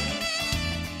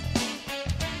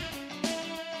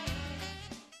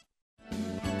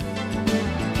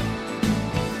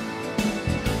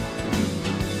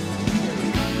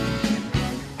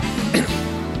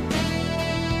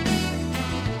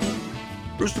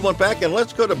 Bruce Dumont back, and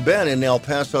let's go to Ben in El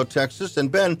Paso, Texas.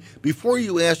 And Ben, before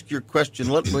you ask your question,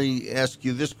 let me ask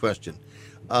you this question.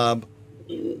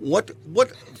 What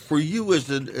for you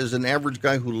as an average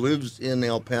guy who lives in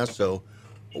El Paso,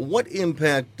 what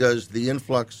impact does the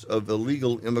influx of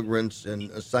illegal immigrants and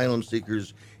asylum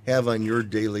seekers have on your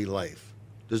daily life?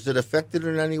 Does it affect it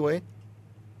in any way?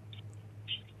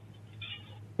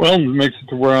 Well, it makes it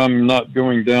to where I'm not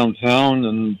going downtown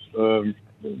and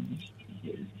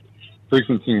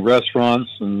frequenting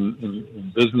restaurants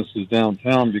and businesses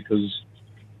downtown because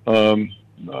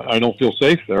I don't feel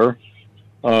safe there.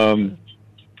 I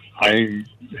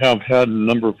have had a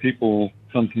number of people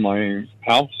come to my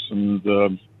house and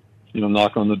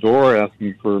knock on the door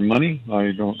asking for money.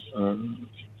 I don't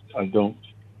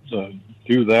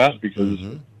do that because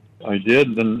I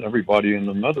did, then everybody and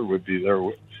the mother would be there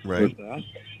with that.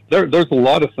 There's a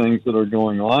lot of things that are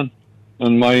going on,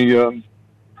 and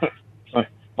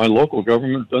my local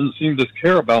government doesn't seem to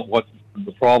care about what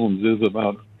the problems is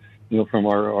about, from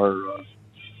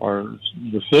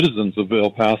the citizens of El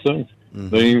Paso.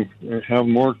 They have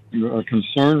more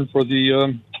concern for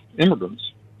the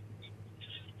immigrants.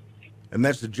 And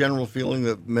that's the general feeling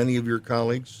of many of your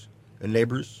colleagues and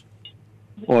neighbors?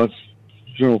 Well, it's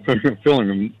general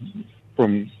feeling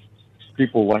from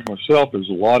people like myself. There's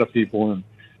a lot of people in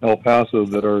El Paso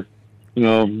that are,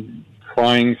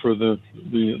 crying for the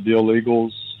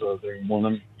illegals. They want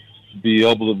them be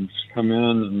able to come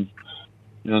in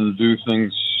and do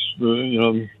things,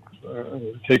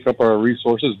 take up our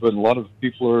resources. But a lot of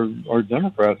people are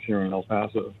Democrats here in El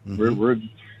Paso. Mm-hmm. We're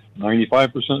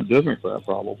 95% Democrat,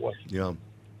 probably. Yeah.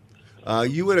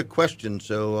 You had a question,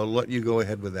 so I'll let you go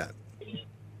ahead with that.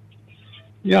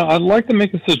 Yeah, I'd like to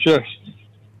make a suggestion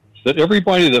that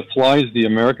everybody that flies the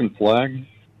American flag,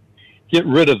 get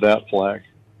rid of that flag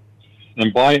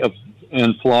and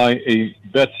fly a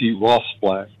Betsy Ross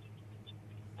flag,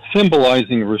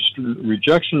 symbolizing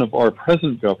rejection of our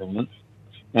present government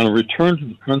and a return to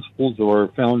the principles of our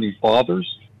founding fathers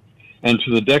and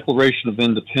to the Declaration of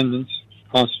Independence,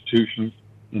 Constitution,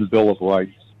 and Bill of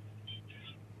Rights.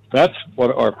 That's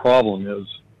what our problem is,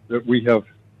 that we have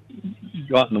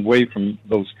gotten away from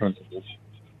those principles.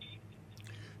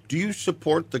 Do you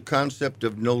support the concept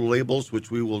of no labels, which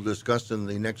we will discuss in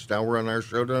the next hour on our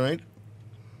show tonight?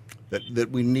 That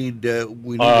we need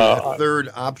a third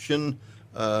option.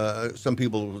 Some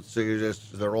people would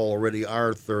suggest there already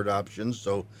are third options,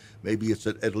 so maybe it's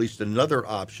at least another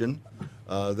option.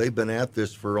 They've been at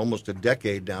this for almost a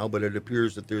decade now, but it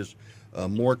appears that there's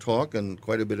more talk and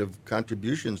quite a bit of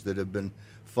contributions that have been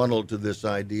funneled to this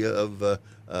idea of a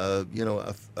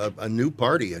new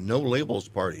party, a no labels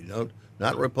party. No,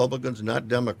 not Republicans, not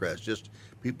Democrats, just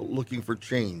people looking for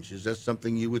change. Is that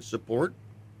something you would support?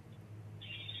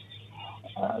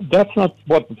 That's not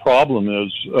what the problem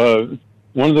is.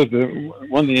 One of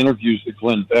the interviews that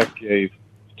Glenn Beck gave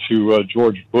to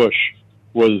George Bush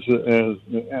was he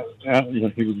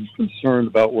was concerned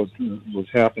about what was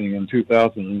happening in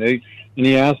 2008, and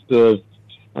he asked told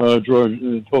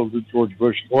George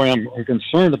Bush, "Boy, I'm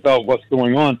concerned about what's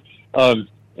going on."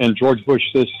 And George Bush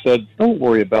just said, "Don't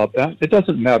worry about that. It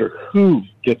doesn't matter who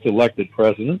gets elected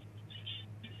president.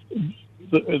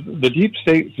 The deep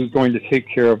state is going to take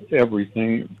care of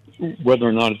everything, whether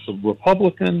or not it's a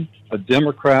Republican, a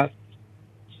Democrat,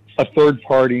 a third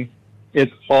party.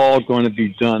 It's all going to be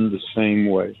done the same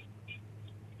way."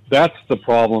 That's the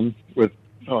problem with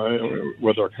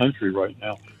our country right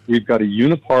now. We've got a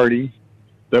uniparty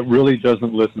that really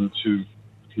doesn't listen to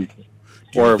people.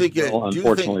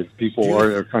 Unfortunately, people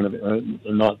are kind of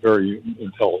not very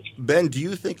intelligent. Ben, do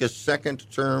you think a second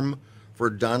term for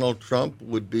Donald Trump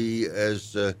would be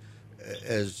as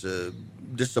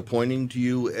disappointing to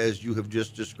you as you have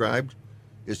just described?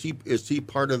 Is he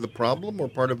part of the problem or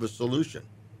part of the solution?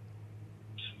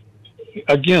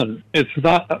 Again, it's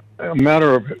not a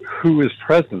matter of who is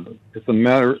president. It's a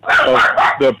matter of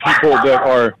the people that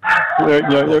are. It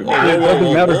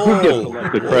doesn't matter who gets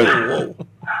elected president.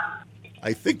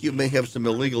 I think you may have some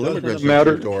illegal immigrants at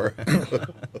your door.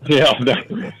 Yeah.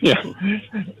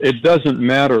 It doesn't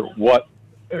matter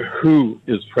who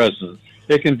is president.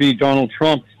 It can be Donald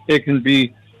Trump. It can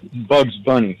be Bugs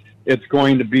Bunny. It's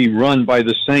going to be run by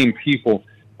the same people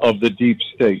of the deep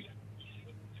state.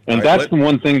 And that's the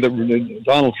one thing that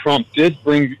Donald Trump did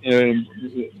bring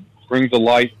to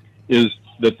light, is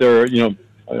that there,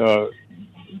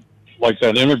 like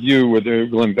that interview with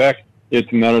Glenn Beck,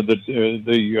 it's a matter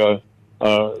that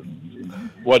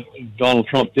what Donald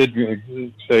Trump did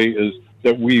say is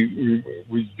that we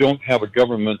don't have a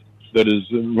government that is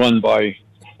run by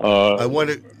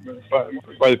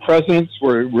the presidents.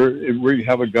 We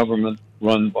have a government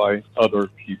run by other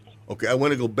people. Okay, I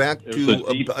want to go back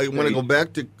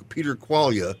to Peter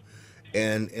Quaglia,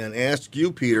 and ask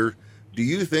you, Peter, do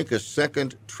you think a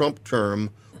second Trump term,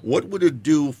 what would it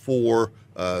do for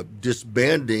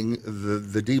disbanding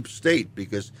the deep state?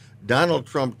 Because Donald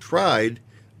Trump tried,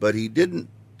 but he didn't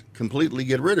completely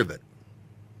get rid of it.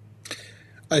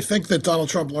 I think that Donald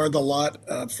Trump learned a lot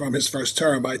from his first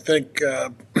term. I think,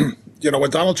 when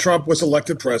Donald Trump was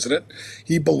elected president,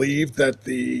 he believed that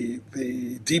the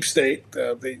deep state,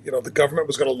 the government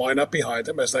was going to line up behind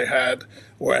him as they had,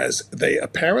 or as they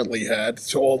apparently had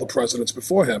to all the presidents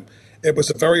before him. It was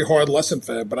a very hard lesson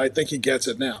for him, but I think he gets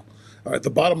it now. All right, the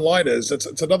bottom line is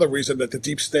it's another reason that the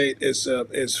deep state is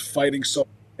fighting so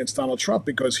against Donald Trump,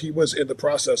 because he was in the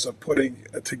process of putting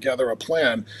together a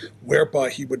plan whereby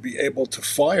he would be able to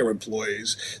fire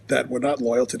employees that were not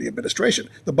loyal to the administration.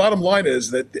 The bottom line is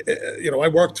that, I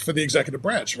worked for the executive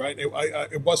branch, right?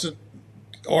 It wasn't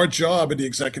our job in the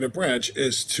executive branch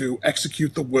is to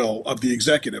execute the will of the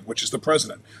executive, which is the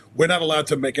president. We're not allowed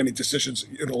to make any decisions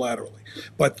unilaterally.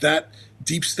 But that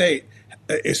deep state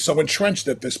is so entrenched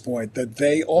at this point that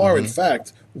they are, in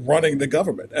fact, running the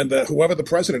government, and whoever the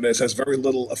president is has very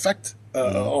little effect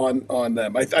on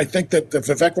them. I think that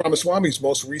Vivek Ramaswamy's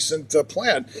most recent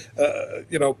plan,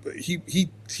 he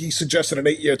suggested an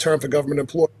 8-year term for government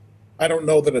employees. I don't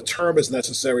know that a term is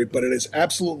necessary, but it is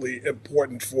absolutely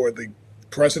important for the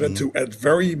president to, at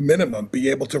very minimum, be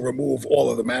able to remove all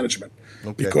of the management.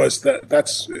 Okay. Because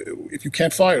that's if you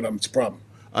can't fire them, it's a problem.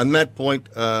 On that point,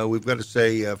 we've got to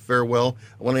say farewell.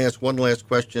 I want to ask one last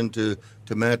question to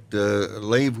Matt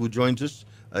Leiv, who joins us.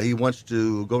 He wants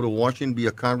to go to Washington, be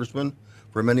a congressman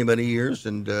for many, many years.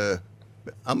 And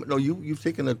you've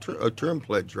taken a term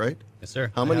pledge, right? Yes,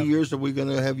 sir. How many years are we going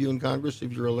to have you in Congress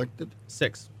if you're elected?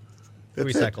 6. That's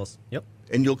 3 it? cycles. Yep.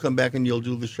 And you'll come back and you'll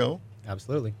do the show?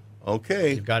 Absolutely.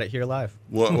 Okay. You've got it here live.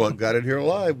 Well, got it here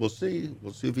live. We'll see.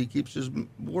 We'll see if he keeps his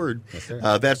word. Yes,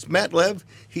 sir. That's Matt Leiv.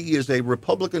 He is a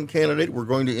Republican candidate. We're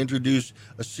going to introduce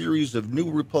a series of new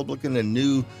Republican and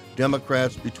new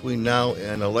Democrats between now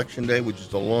and Election Day, which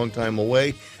is a long time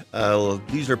away.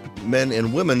 These are men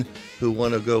and women who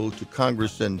want to go to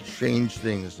Congress and change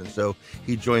things. And so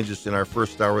he joins us in our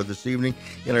first hour this evening.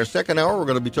 In our second hour, we're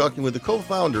going to be talking with the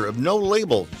co-founder of No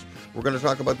Labels. We're going to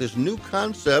talk about this new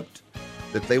concept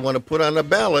that they want to put on a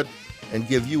ballot and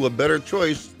give you a better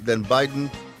choice than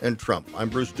Biden and Trump. I'm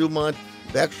Bruce Dumont,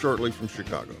 back shortly from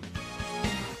Chicago.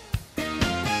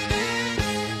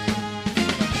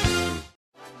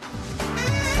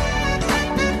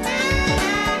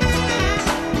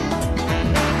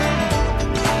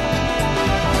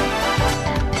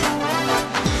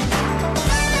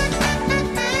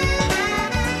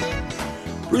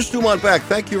 Bruce Dumont back.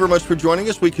 Thank you very much for joining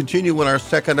us. We continue in our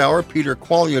second hour. Peter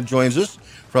Quaglia joins us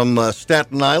from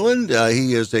Staten Island.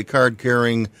 He is a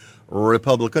card-carrying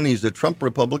Republican. He's a Trump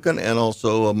Republican, and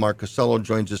also Mark Cassello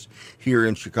joins us here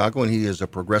in Chicago, and he is a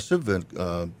progressive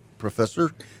and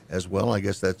professor as well. I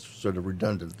guess that's sort of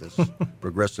redundant, this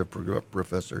progressive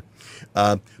professor.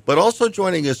 But also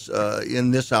joining us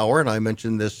in this hour, and I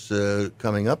mentioned this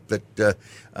coming up, that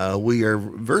we are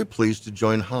very pleased to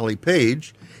join Holly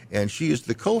Page, and she is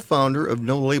the co-founder of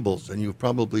No Labels, and you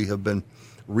probably have been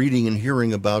reading and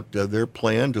hearing about their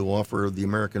plan to offer the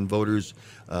American voters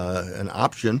an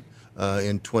option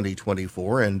in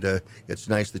 2024, and it's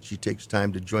nice that she takes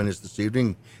time to join us this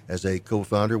evening as a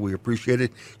co-founder. We appreciate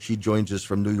it. She joins us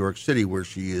from New York City, where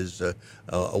she is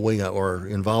away or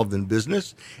involved in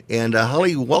business. And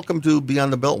Holly, welcome to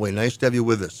Beyond the Beltway. Nice to have you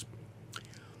with us.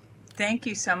 Thank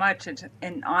you so much. It's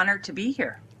an honor to be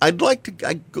here. I'd like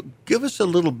to give us a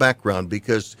little background,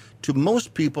 because to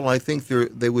most people, I think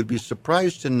they would be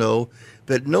surprised to know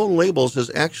that No Labels has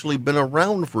actually been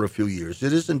around for a few years.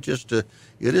 It isn't just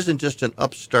an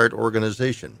upstart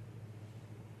organization.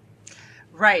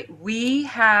 Right. We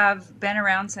have been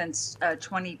around since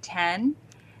 2010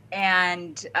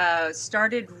 and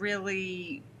started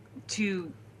really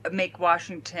to make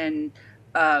Washington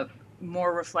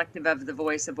more reflective of the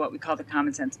voice of what we call the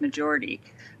common sense majority.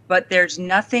 But there's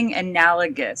nothing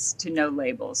analogous to No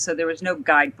Labels. So there was no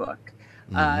guidebook.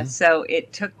 So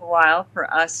it took a while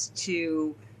for us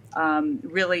to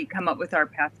really come up with our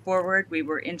path forward. We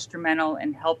were instrumental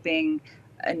in helping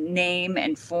name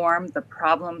and form the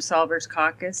Problem Solvers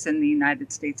Caucus in the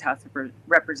United States House of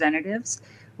Representatives.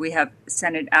 We have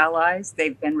Senate allies.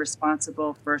 They've been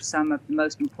responsible for some of the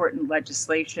most important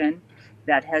legislation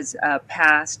that has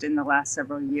passed in the last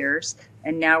several years.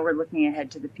 And now we're looking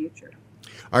ahead to the future.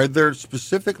 Are there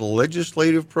specific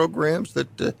legislative programs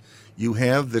that you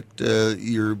have that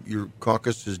your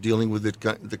caucus is dealing with at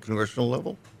the congressional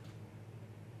level?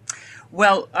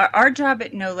 Well, our job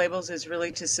at No Labels is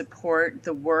really to support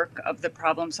the work of the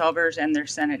problem solvers and their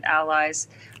Senate allies.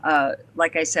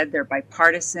 Like I said, they're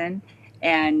bipartisan,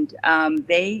 and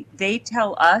they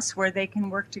tell us where they can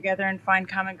work together and find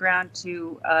common ground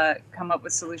to come up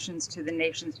with solutions to the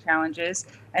nation's challenges.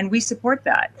 And we support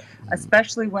that,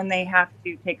 especially when they have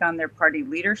to take on their party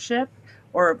leadership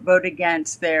or vote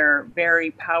against their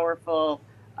very powerful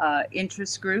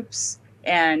interest groups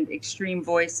and extreme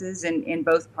voices in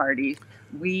both parties.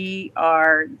 We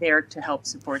are there to help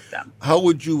support them. How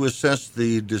would you assess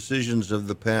the decisions of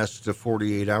the past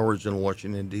 48 hours in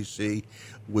Washington, D.C.,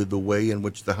 with the way in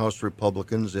which the House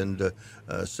Republicans and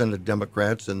Senate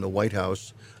Democrats and the White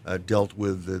House dealt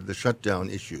with the shutdown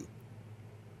issue?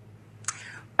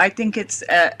 I think it's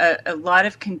a lot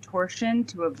of contortion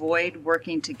to avoid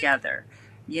working together.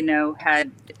 You know,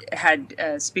 had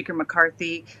Speaker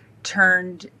McCarthy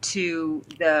turned to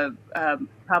the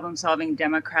problem-solving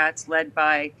Democrats led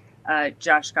by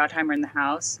Josh Gottheimer in the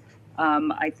House,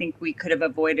 I think we could have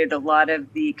avoided a lot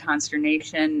of the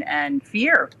consternation and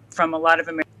fear from a lot of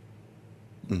Americans.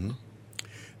 Mm-hmm.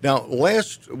 Now,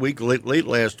 last week, late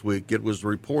last week, it was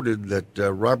reported that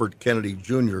Robert Kennedy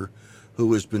Jr.,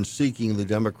 who has been seeking the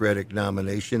Democratic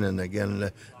nomination, and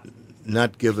again,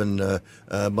 not given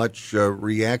much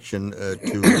reaction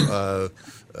to,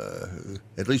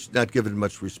 at least not given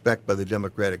much respect by the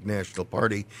Democratic National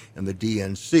Party and the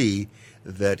DNC,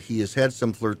 that he has had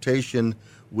some flirtation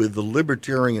with the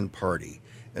Libertarian Party.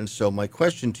 And so my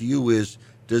question to you is,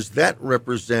 does that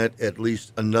represent at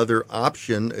least another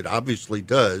option? It obviously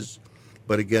does.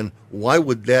 But again, why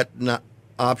would that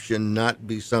option not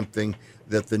be something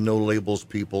that the no labels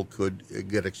people could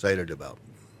get excited about?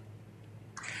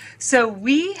 So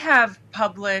we have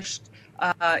published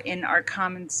in our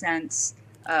Common Sense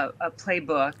a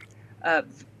playbook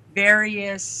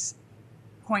various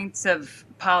points of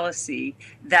policy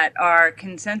that are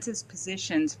consensus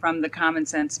positions from the Common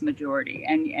Sense majority,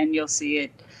 and you'll see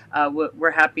it.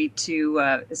 We're happy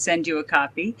to send you a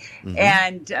copy,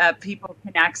 and people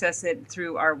can access it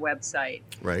through our website.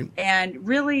 Right. And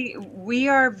really, we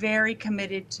are very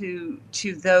committed to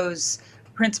those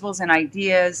principles and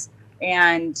ideas.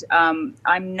 And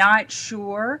I'm not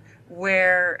sure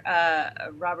where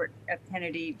Robert F.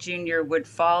 Kennedy Jr. would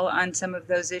fall on some of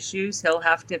those issues. He'll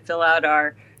have to fill out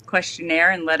our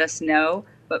questionnaire and let us know.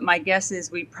 But my guess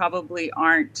is we probably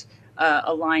aren't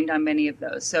aligned on many of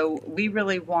those. So we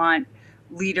really want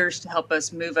leaders to help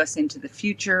us move us into the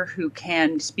future who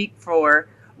can speak for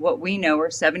what we know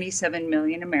are 77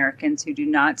 million Americans who do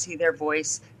not see their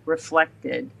voice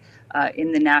reflected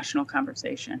in the national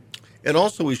conversation. And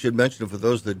also, we should mention, for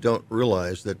those that don't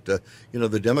realize, that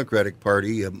the Democratic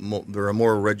Party, there are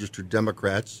more registered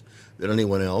Democrats than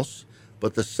anyone else.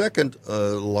 But the second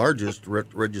largest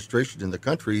registration in the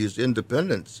country is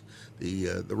independents.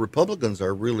 The Republicans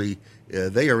are really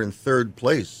they are in third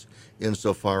place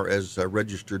insofar as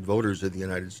registered voters in the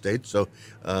United States. So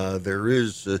there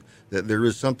is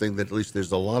something that at least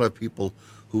there's a lot of people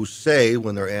who say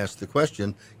when they're asked the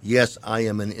question, yes, I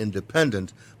am an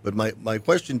independent. But my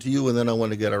question to you, and then I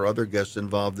want to get our other guests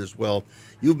involved as well,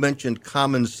 you've mentioned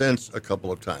common sense a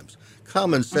couple of times.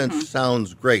 Common sense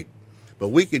sounds great, but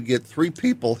we could get three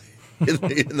people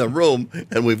in the room,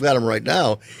 and we've got them right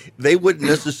now. They wouldn't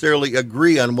necessarily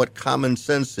agree on what common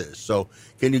sense is. So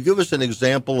can you give us an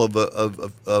example of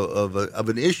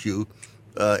an issue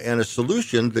and a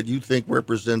solution that you think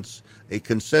represents a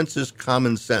consensus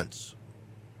common sense?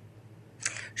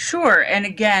 Sure. And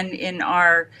again, in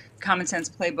our Common Sense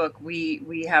playbook,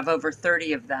 we have over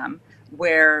 30 of them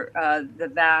where the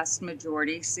vast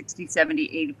majority, 60,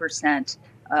 70, 80%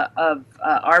 of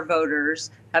our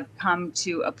voters have come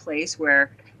to a place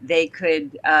where they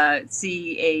could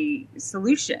see a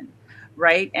solution,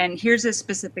 right? And here's a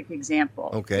specific example.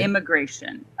 Okay.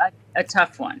 Immigration, a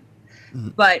tough one.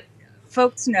 But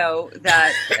folks know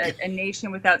that a nation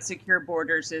without secure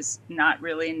borders is not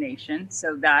really a nation.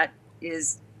 So that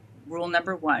is rule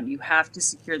number one. You have to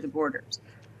secure the borders.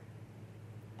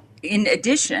 In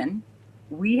addition,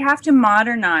 we have to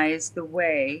modernize the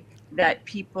way that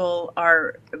people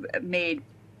are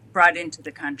brought into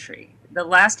the country. The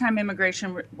last time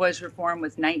immigration was reformed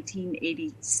was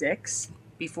 1986,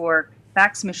 before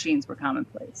fax machines were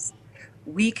commonplace.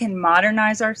 We can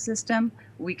modernize our system.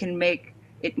 We can make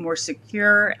it more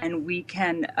secure, and we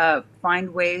can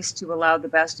find ways to allow the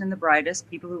best and the brightest,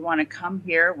 people who want to come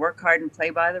here, work hard, and play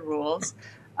by the rules,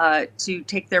 to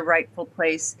take their rightful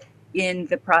place in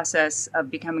the process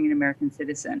of becoming an American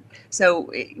citizen.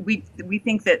 So we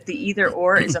think that the either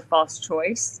or is a false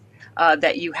choice,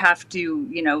 that you have to,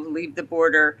 leave the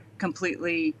border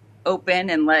completely open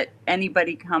and let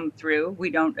anybody come through. We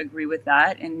don't agree with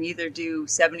that, and neither do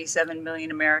 77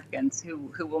 million Americans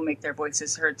who will make their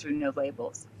voices heard through no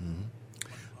labels.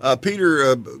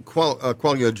 Peter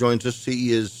Quaglia joins us.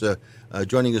 He is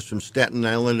joining us from Staten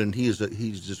Island, and he's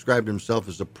described himself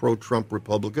as a pro-Trump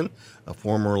Republican,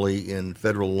 formerly in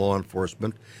federal law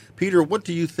enforcement. Peter, what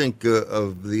do you think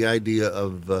of the idea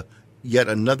of yet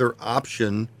another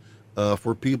option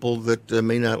for people that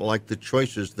may not like the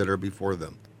choices that are before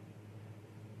them?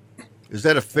 Is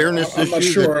that a fairness issue? I'm not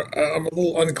sure. I'm a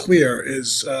little unclear.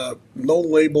 Is No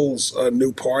Labels a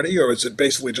new party, or is it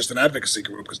basically just an advocacy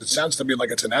group? Because it sounds to me like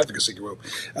it's an advocacy group.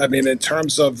 I mean, in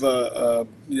terms of,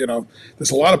 there's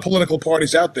a lot of political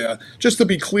parties out there. Just to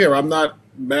be clear, I'm not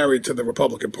married to the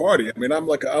Republican Party. I mean, I'm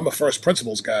a first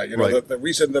principles guy. Right. The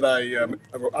reason that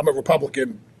I'm a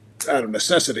Republican out of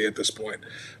necessity at this point.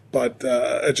 But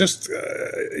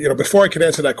before I can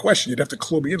answer that question, you'd have to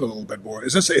clue me in a little bit more.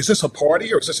 Is this a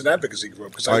party or is this an advocacy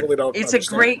group? Because I really don't. It's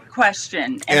understand. A great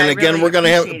question, and again,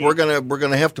 really we're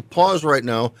gonna have to pause right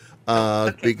now.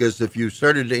 because if you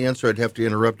started to answer, I'd have to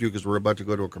interrupt you because we're about to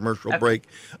go to a commercial break.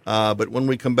 But when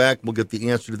we come back, we'll get the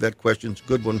answer to that question. It's a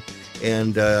good one,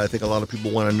 and I think a lot of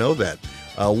people want to know that.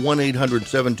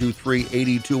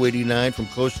 1-800-723-8289 from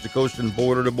coast to coast and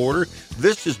border to border.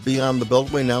 This is Beyond the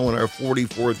Beltway, now in our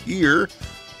 44th year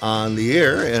on the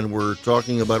air, and we're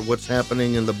talking about what's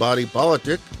happening in the body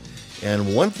politic.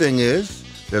 And one thing is,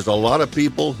 there's a lot of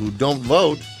people who don't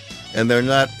vote, and they're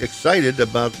not excited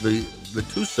about the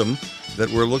twosome that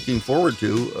we're looking forward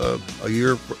to a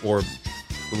year or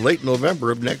late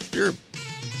November of next year.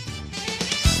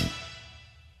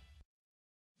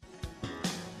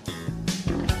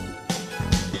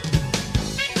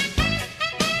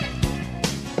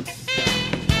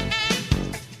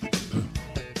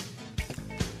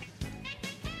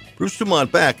 Bruce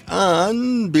Dumont back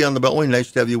on Beyond the Beltway.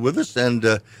 Nice to have you with us. And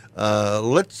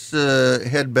let's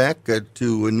head back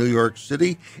to New York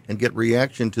City and get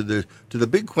reaction to the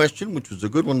big question, which was a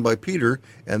good one by Peter,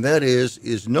 and that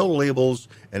is No Labels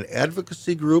an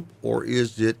advocacy group or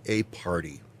is it a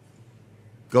party?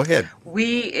 Go ahead.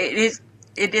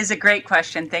 It is a great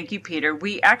question. Thank you, Peter.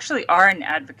 We actually are an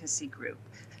advocacy group,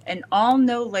 and all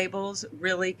No Labels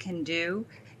really can do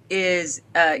is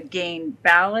gain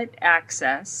ballot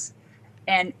access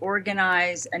and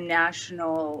organize a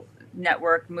national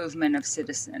network movement of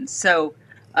citizens. So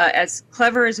as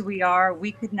clever as we are,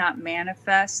 we could not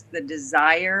manifest the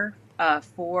desire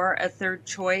for a third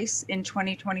choice in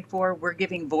 2024. We're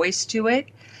giving voice to it.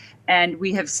 And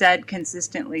we have said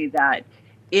consistently that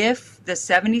if the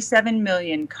 77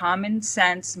 million common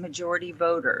sense majority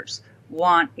voters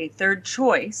want a third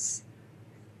choice,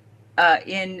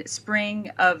 in spring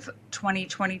of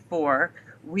 2024,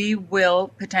 we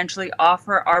will potentially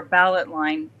offer our ballot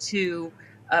line to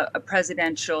a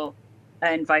presidential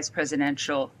and vice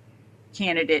presidential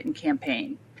candidate and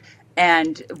campaign.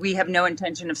 And we have no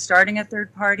intention of starting a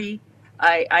third party.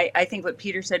 I think what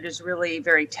Peter said is really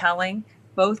very telling.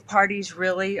 Both parties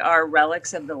really are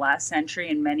relics of the last century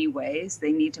in many ways.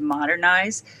 They need to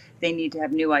modernize. They need to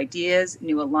have new ideas,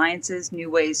 new alliances, new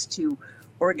ways to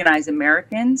organize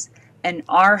Americans. And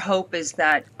our hope is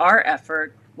that our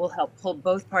effort will help pull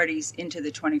both parties into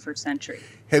the 21st century.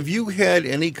 Have you had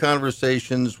any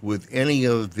conversations with any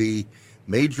of the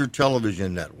major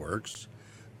television networks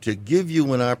to give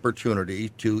you an opportunity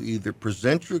to either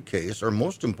present your case or,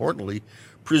 most importantly,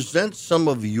 present some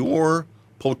of your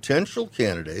potential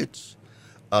candidates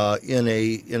in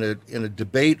a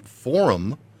debate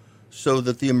forum so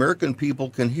that the American people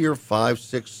can hear 5,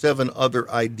 6, 7 other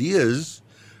ideas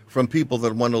from people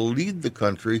that want to lead the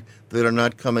country that are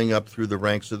not coming up through the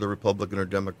ranks of the Republican or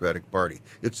Democratic Party?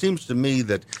 It seems to me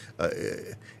that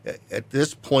at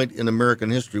this point in American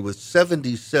history, with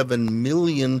 77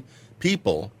 million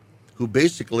people who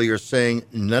basically are saying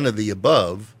none of the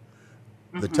above,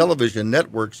 the television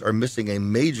networks are missing a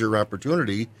major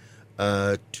opportunity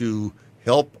to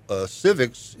help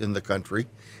civics in the country.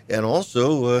 And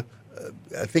also, I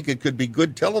think it could be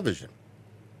good television.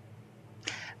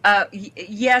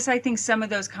 Yes, I think some of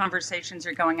those conversations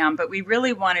are going on, but we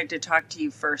really wanted to talk to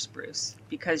you first, Bruce,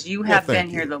 because you have been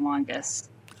here the longest.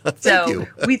 So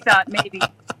we thought maybe.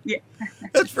 Yeah.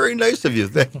 That's very nice of you.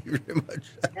 Thank you very much.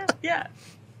 Yeah.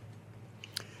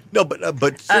 No,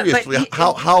 but seriously,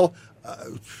 how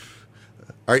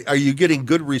are you getting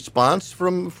good response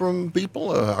from people?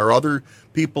 Are other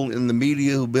people in the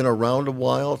media who've been around a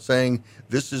while saying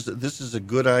this is a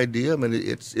good idea? I mean,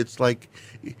 it's like,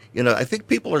 I think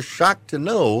people are shocked to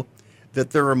know that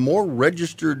there are more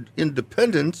registered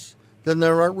independents than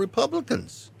there are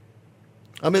Republicans.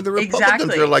 I mean, the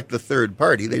Republicans are like the third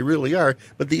party. They really are.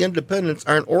 But the independents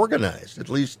aren't organized, at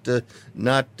least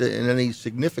not in any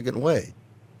significant way.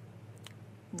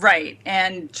 Right.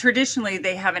 And traditionally,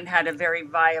 they haven't had a very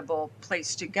viable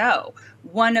place to go.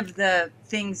 One of the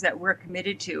things that we're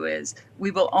committed to is we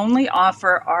will only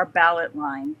offer our ballot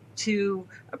line to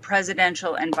a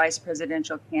presidential and vice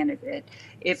presidential candidate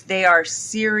if they are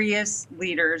serious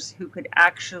leaders who could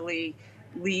actually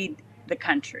lead the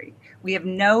country. We have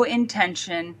no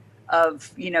intention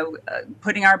of,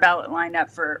 putting our ballot line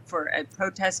up for a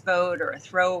protest vote or a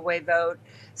throwaway vote.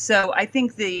 So I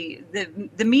think the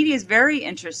media is very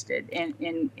interested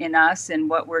in us and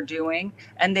what we're doing,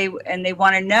 and they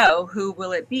want to know who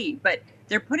will it be. But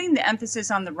they're putting the emphasis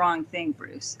on the wrong thing,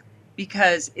 Bruce,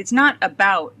 because it's not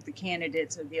about the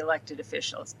candidates or the elected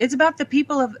officials. It's about the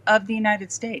people of the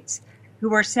United States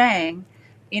who are saying,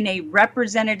 in a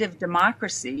representative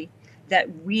democracy,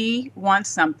 that we want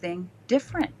something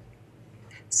different.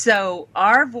 So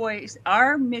our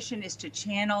mission is to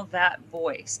channel that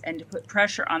voice and to put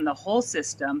pressure on the whole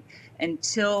system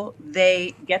until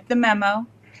they get the memo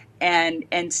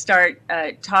and start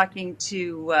talking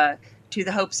to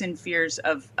the hopes and fears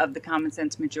of the common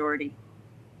sense majority.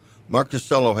 Mark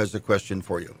Cassello has a question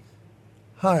for you.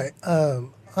 Hi,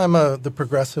 I'm the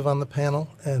progressive on the panel,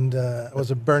 and I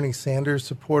was a Bernie Sanders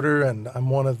supporter, and I'm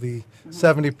one of the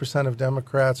 70% of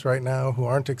Democrats right now who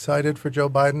aren't excited for Joe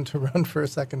Biden to run for a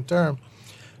second term.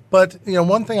 But, you know,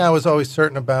 one thing I was always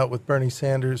certain about with Bernie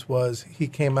Sanders was he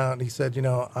came out and he said, you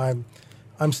know,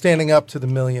 I'm standing up to the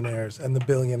millionaires and the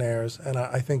billionaires, and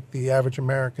I think the average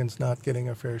American's not getting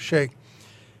a fair shake.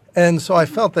 And so I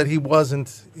felt that he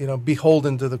wasn't, you know,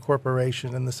 beholden to the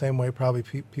corporation in the same way probably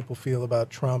people feel about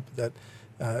Trump, that,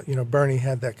 you know, Bernie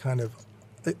had that kind of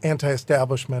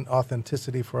anti-establishment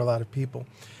authenticity for a lot of people.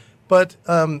 But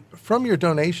from your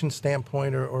donation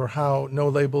standpoint, or how No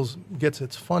Labels gets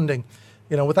its funding,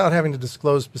 you know, without having to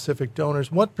disclose specific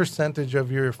donors, what percentage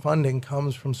of your funding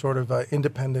comes from sort of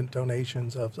independent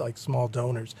donations of like small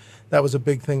donors? That was a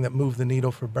big thing that moved the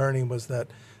needle for Bernie, was that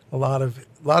a lot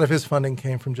of his funding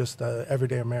came from just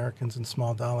everyday Americans in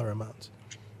small dollar amounts.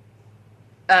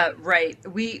 Right.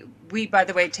 We, by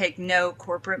the way, take no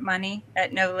corporate money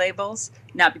at No Labels,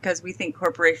 not because we think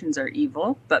corporations are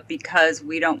evil, but because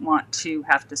we don't want to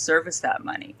have to service that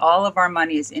money. All of our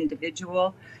money is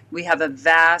individual. We have a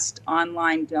vast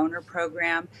online donor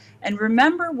program. And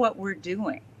remember what we're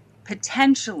doing,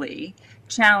 potentially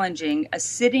challenging a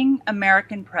sitting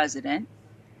American president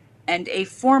and a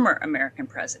former American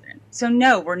president. So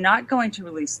no, we're not going to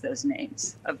release those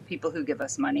names of people who give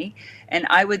us money. And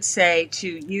I would say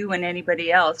to you and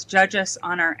anybody else, judge us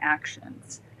on our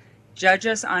actions. Judge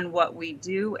us on what we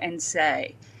do and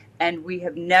say. And we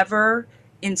have never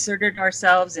inserted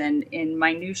ourselves in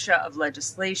minutia of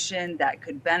legislation that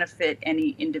could benefit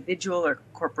any individual or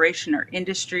corporation or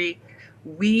industry.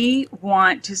 We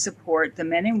want to support the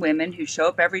men and women who show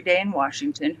up every day in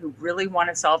Washington, who really want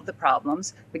to solve the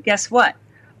problems. But guess what?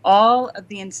 All of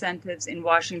the incentives in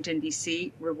Washington,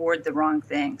 D.C. reward the wrong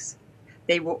things.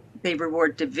 They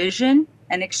reward division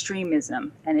and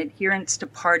extremism and adherence to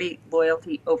party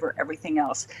loyalty over everything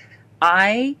else.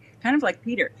 I, kind of like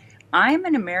Peter, I'm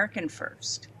an American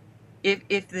first.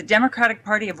 If the Democratic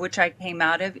Party, of which I came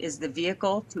out of, is the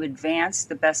vehicle to advance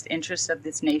the best interests of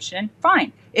this nation,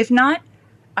 fine. If not,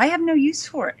 I have no use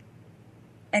for it.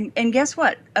 And guess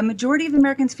what? A majority of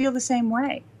Americans feel the same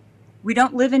way. We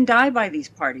don't live and die by these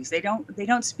parties. They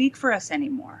don't speak for us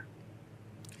anymore.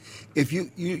 If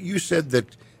you said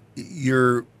that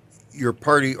your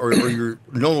party or your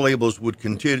No Labels would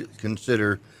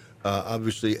consider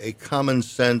obviously a common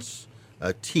sense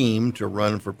team to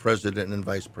run for president and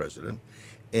vice president,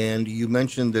 and you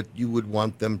mentioned that you would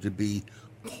want them to be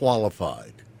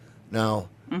qualified. Now,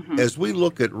 as we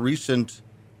look at recent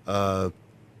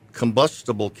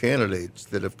combustible candidates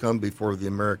that have come before the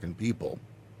American people,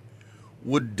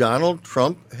 would Donald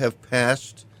Trump have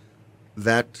passed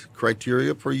that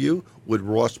criteria for you? Would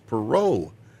Ross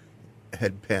Perot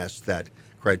had passed that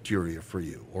criteria for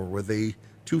you, or were they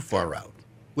too far out?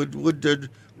 Would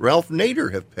Ralph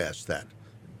Nader have passed that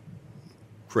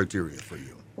criteria for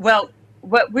you? Well,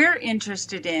 what we're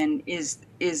interested in is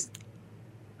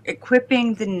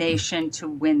equipping the nation to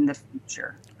win the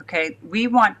future. Okay, we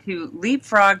want to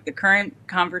leapfrog the current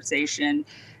conversation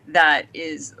that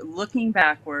is looking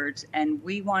backwards, and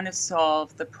we want to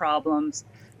solve the problems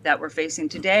that we're facing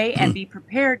today and be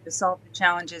prepared to solve the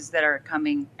challenges that are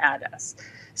coming at us.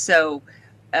 So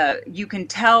you can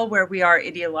tell where we are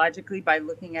ideologically by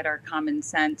looking at our common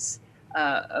sense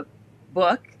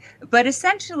book. But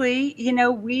essentially, you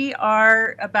know, we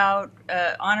are about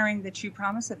honoring the true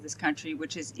promise of this country,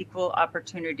 which is equal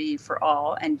opportunity for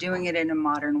all, and doing it in a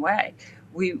modern way.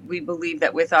 We believe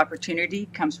that with opportunity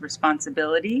comes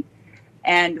responsibility,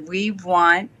 and we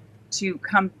want to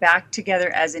come back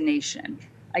together as a nation.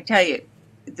 I tell you,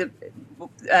 the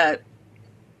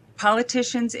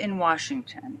politicians in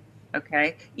Washington,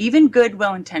 okay, even good,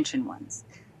 well-intentioned ones,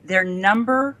 their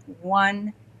number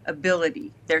one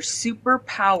ability, their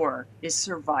superpower is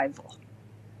survival.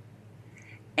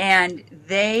 And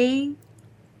they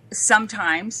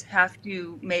sometimes have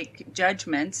to make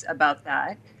judgments about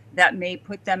that may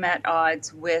put them at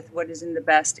odds with what is in the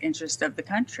best interest of the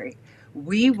country.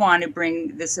 We want to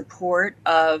bring the support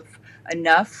of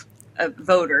enough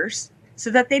voters so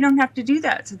that they don't have to do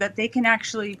that, so that they can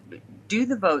actually do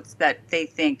the votes that they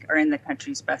think are in the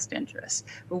country's best interest.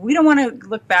 But we don't want to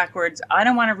look backwards. I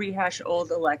don't want to rehash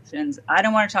old elections. I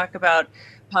don't want to talk about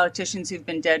politicians who've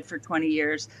been dead for 20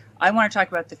 years. I want to talk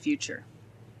about the future.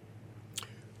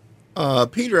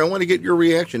 Peter, I want to get your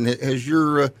reaction. Has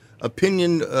your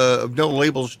opinion of No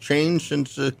Labels changed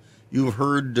since you've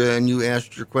heard and you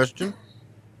asked your question?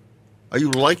 Are you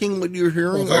liking what you're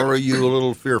hearing, or are you a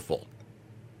little fearful?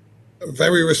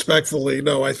 Very respectfully,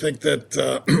 no. I think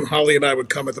that Holly and I would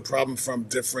come at the problem from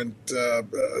different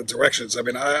directions. I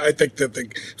mean, I think that the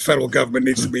federal government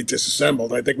needs to be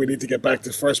disassembled. I think we need to get back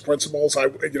to first principles.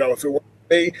 If it were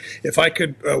me, if I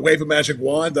could wave a magic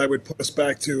wand, I would put us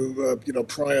back to,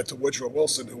 prior to Woodrow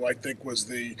Wilson, who I think was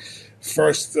the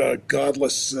first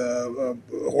godless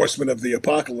horseman of the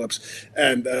apocalypse,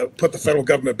 and put the federal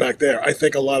government back there. I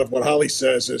think a lot of what Holly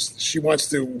says is she wants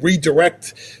to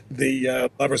redirect the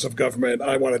levers of government.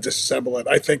 I want to disassemble it.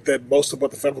 I think that most of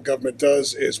what the federal government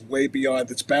does is way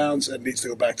beyond its bounds and needs to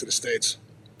go back to the states.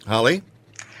 Holly?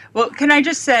 Well, can I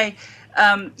just say,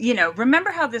 remember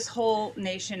how this whole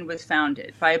nation was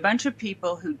founded by a bunch of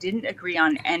people who didn't agree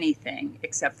on anything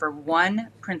except for one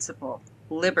principle: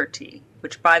 liberty,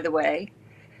 which, by the way,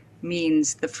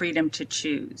 means the freedom to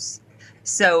choose.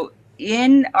 So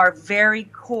in our very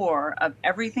core of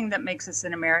everything that makes us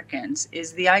an Americans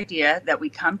is the idea that we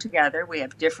come together, we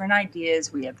have different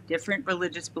ideas, we have different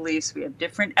religious beliefs, we have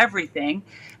different everything,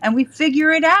 and we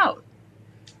figure it out.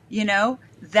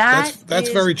 That's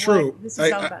very true. This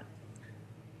is all about.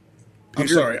 I'm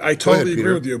sorry, I totally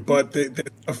agree with you, but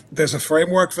there's a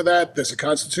framework for that. There's a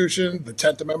Constitution. The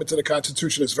 10th Amendment to the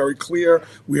Constitution is very clear.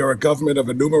 We are a government of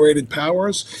enumerated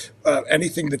powers.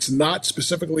 Anything that's not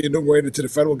specifically enumerated to the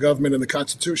federal government in the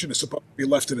Constitution is supposed to be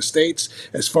left to the states.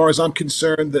 As far as I'm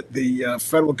concerned, that the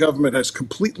federal government has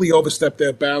completely overstepped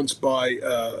their bounds by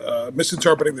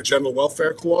misinterpreting the General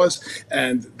Welfare Clause,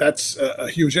 and that's a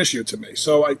huge issue to me.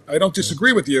 So I don't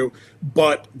disagree with you,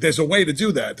 but there's a way to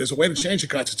do that. There's a way to change the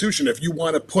Constitution. If you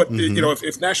want to put,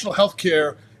 if national health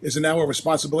care is now a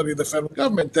responsibility of the federal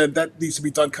government, then that needs to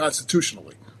be done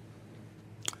constitutionally.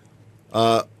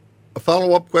 A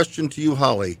follow-up question to you,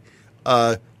 Holly.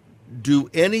 Do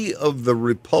any of the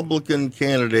Republican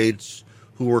candidates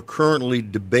who are currently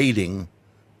debating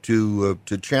to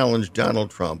challenge Donald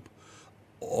Trump,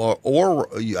 or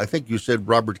I think you said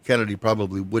Robert Kennedy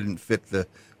probably wouldn't fit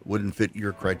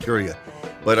your criteria,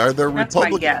 but are there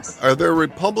Republicans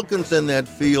in that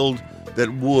field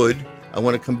that would? I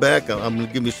want to come back. I'm going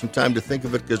to give you some time to think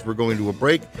of it because we're going to a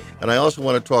break. And I also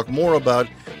want to talk more about,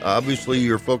 obviously,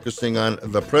 you're focusing on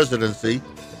the presidency.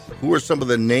 Who are some of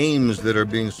the names that are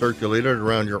being circulated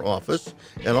around your office?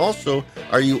 And also,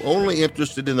 are you only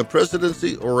interested in the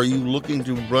presidency, or are you looking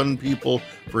to run people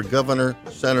for governor,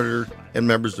 senator, and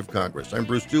members of Congress? I'm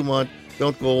Bruce Dumont.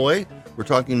 Don't go away. We're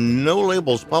talking No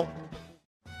Labels politics.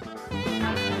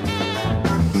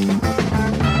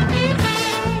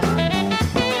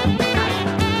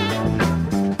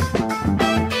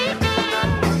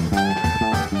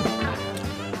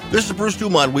 This is Bruce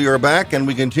Dumont. We are back, and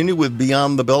we continue with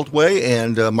Beyond the Beltway,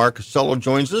 and Mark Cassello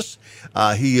joins us.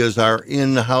 He is our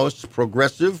in-house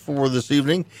progressive for this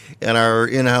evening, and our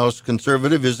in-house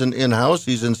conservative isn't in-house.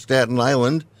 He's in Staten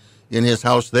Island in his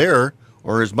house there,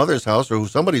 or his mother's house, or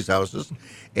somebody's houses.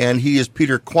 And he is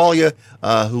Peter Quaglia,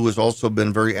 who has also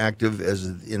been very active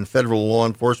in federal law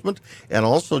enforcement. And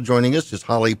also joining us is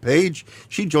Holly Page.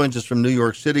 She joins us from New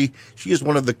York City. She is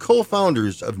one of the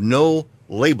co-founders of No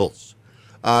Labels.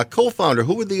 Co-founder,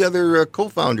 who were the other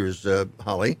co-founders,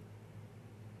 Holly?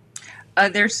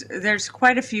 There's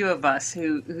quite a few of us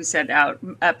who set out.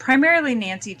 Primarily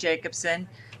Nancy Jacobson,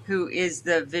 who is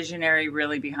the visionary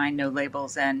really behind No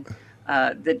Labels and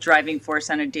the driving force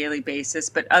on a daily basis.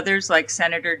 But others like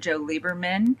Senator Joe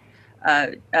Lieberman,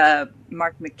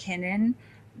 Mark McKinnon,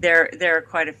 there are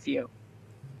quite a few.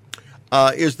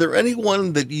 Is there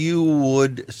anyone that you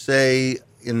would say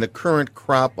in the current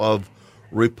crop of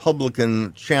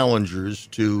Republican challengers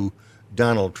to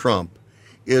Donald Trump,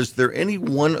 is there any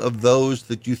one of those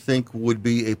that you think would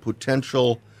be a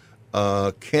potential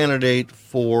candidate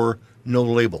for No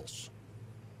Labels?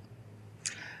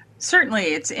 Certainly,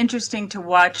 it's interesting to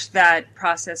watch that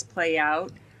process play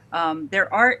out.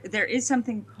 There is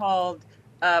something called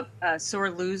sore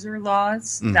loser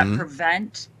laws that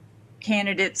prevent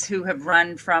candidates who have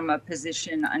run from a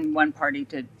position on one party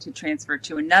to transfer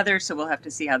to another. So we'll have to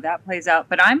see how that plays out.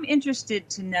 But I'm interested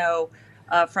to know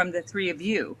from the three of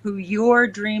you who your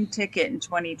dream ticket in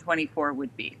 2024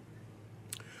 would be.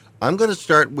 I'm going to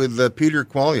start with Peter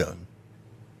Quaglia.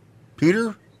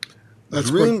 Peter? That's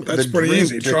pretty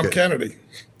easy. Ticket. Trump Kennedy.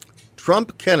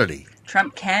 Trump Kennedy.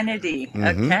 Trump Kennedy.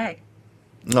 Mm-hmm. Okay.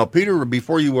 Now, Peter,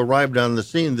 before you arrived on the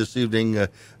scene this evening,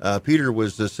 Peter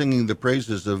was singing the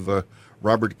praises of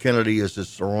Robert Kennedy as a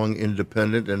strong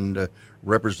independent and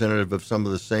representative of some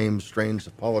of the same strains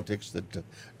of politics that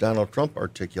Donald Trump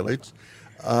articulates.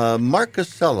 Mark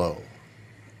Cassello,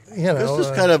 this is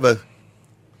kind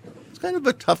of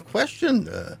a tough question,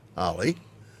 Holly.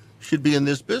 should be in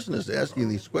this business asking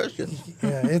these questions.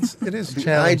 Yeah, it is The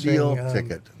challenging. ideal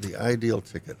ticket. The ideal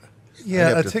ticket.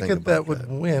 Yeah, a ticket that would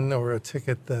win, or a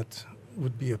ticket that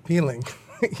would be appealing.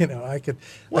 I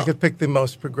could pick the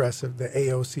most progressive, the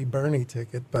AOC Bernie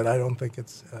ticket, but I don't think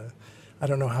it's. I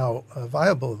don't know how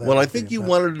viable that. Well, I think you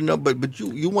wanted to know, but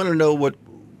you want to know what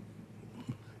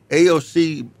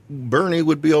AOC Bernie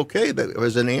would be okay. That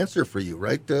was an answer for you,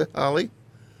 right, Holly?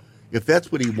 If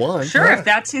that's what he wants. Sure, if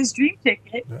that's his dream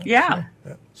ticket, yeah.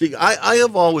 Sure. See, I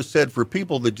have always said for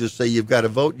people that just say you've got to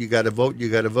vote, you got to vote, you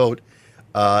got to vote,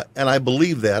 and I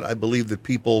believe that. I believe that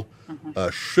people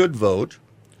should vote,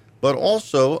 but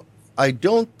also I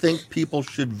don't think people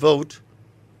should vote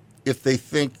if they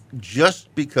think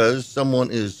just because someone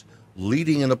is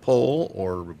leading in a poll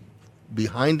or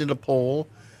behind in a poll.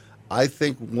 I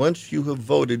think once you have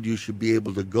voted, you should be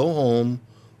able to go home,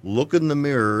 look in the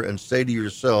mirror, and say to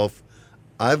yourself,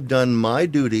 I've done my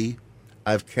duty.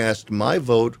 I've cast my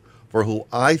vote for who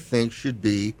I think should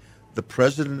be the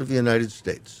President of the United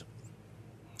States.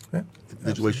 Yeah,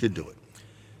 that's the way we should do it.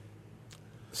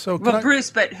 So,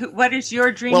 Bruce, but what is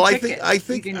your dream ticket? I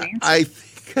think I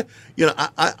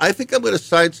think I'm going to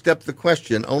sidestep the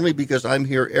question only because I'm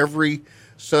here every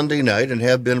Sunday night and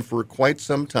have been for quite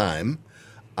some time.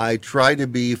 I try to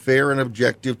be fair and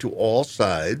objective to all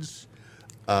sides.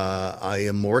 I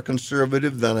am more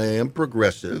conservative than I am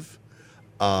progressive.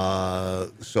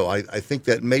 So I think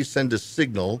that may send a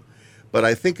signal. But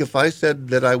I think if I said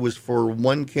that I was for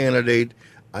one candidate,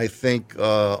 I think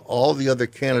all the other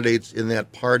candidates in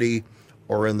that party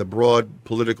or in the broad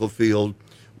political field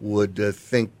would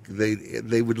think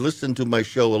they would listen to my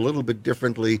show a little bit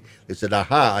differently. They said,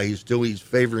 aha, he's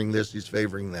favoring this, he's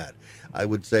favoring that. I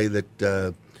would say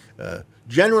that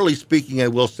generally speaking, I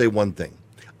will say one thing.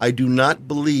 I do not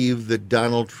believe that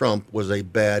Donald Trump was a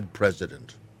bad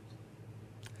president.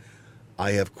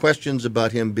 I have questions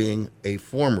about him being a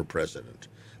former president,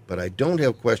 but I don't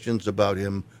have questions about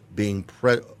him being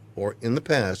or in the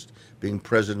past being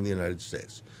president of the United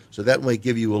States. So that might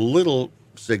give you a little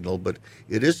signal, but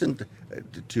it isn't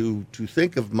to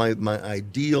think of my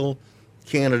ideal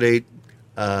candidate.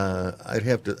 I'd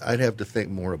have to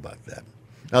think more about that.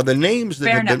 Now the names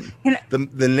that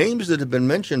the names that have been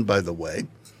mentioned, by the way,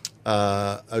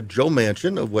 Joe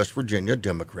Manchin of West Virginia,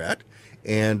 Democrat,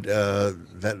 and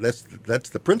that's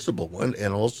the principal one,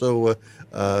 and also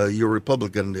your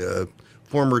Republican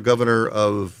former governor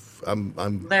of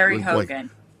Larry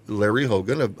Hogan. Larry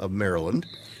Hogan of Maryland.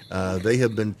 They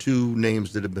have been two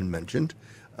names that have been mentioned.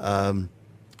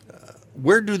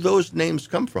 Where do those names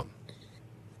come from?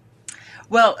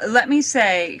 Well, let me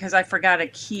say, because I forgot a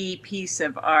key piece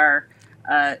of our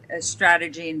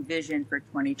strategy and vision for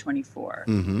 2024.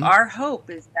 Mm-hmm. Our hope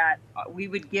is that we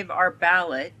would give our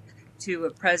ballot to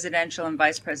a presidential and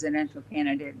vice presidential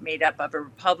candidate made up of a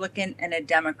Republican and a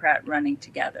Democrat running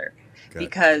together. Okay.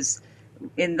 Because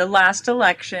in the last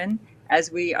election,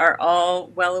 as we are all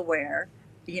well aware,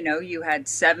 you had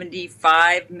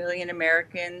 75 million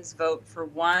Americans vote for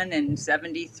one and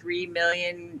 73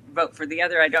 million vote for the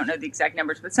other. I don't know the exact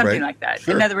numbers, but something like that.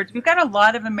 Sure. In other words, we've got a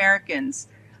lot of Americans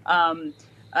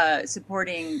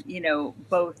supporting,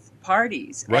 both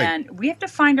parties. Right. And we have to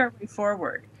find our way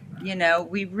forward.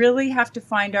 We really have to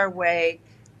find our way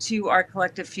to our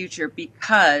collective future,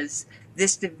 because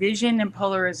this division and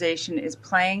polarization is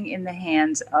playing in the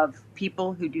hands of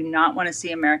people who do not want to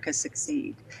see America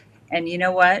succeed. And you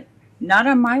know what? Not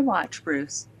on my watch,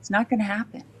 Bruce. It's not going to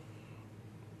happen.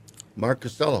 Mark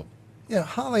Cassello. Yeah,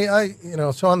 Holly,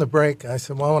 so on the break, I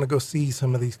said, well, I want to go see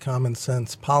some of these common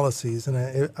sense policies.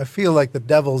 And I feel like the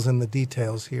devil's in the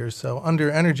details here. So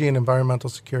under energy and environmental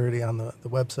security on the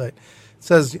website, it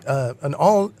says an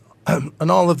all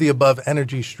of the above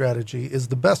energy strategy is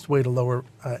the best way to lower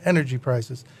energy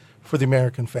prices for the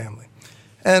American family.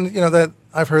 And, that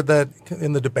I've heard that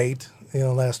in the debate,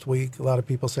 last week, a lot of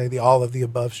people say the all of the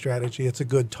above strategy. It's a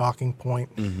good talking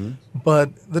point, mm-hmm.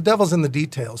 But the devil's in the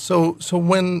details. So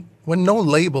when No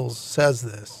Labels says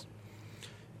this,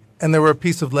 and there were a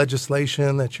piece of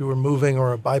legislation that you were moving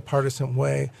or a bipartisan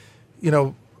way,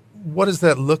 what does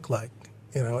that look like?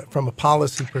 From a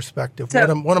policy perspective,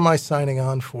 what am I signing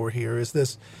on for here? Is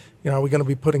this, are we going to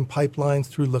be putting pipelines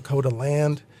through Lakota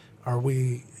land? Are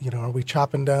we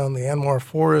chopping down the Anwar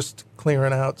forest,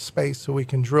 clearing out space so we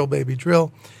can drill, baby,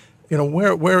 drill?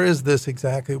 Where is this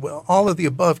exactly? Well, all of the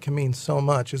above can mean so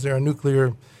much. Is there a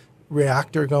nuclear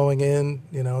reactor going in,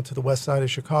 to the west side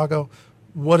of Chicago?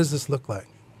 What does this look like?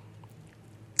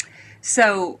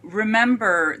 So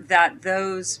remember that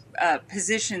those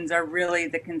positions are really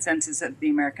the consensus of the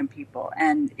American people.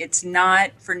 And it's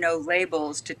not for No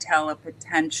Labels to tell a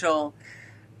potential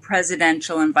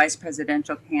presidential and vice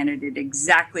presidential candidate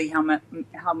exactly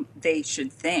how they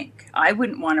should think. I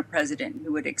wouldn't want a president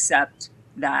who would accept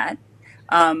that.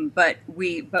 But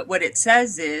what it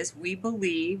says is we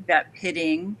believe that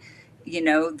pitting,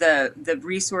 the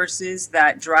resources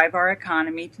that drive our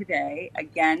economy today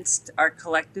against our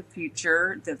collective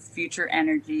future, the future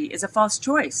energy, is a false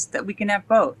choice, that we can have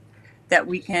both, that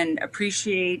we can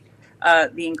appreciate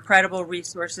the incredible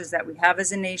resources that we have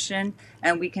as a nation,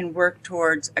 and we can work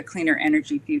towards a cleaner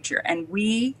energy future. And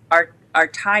we are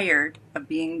tired of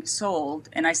being sold,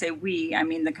 and I say we, I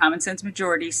mean the common sense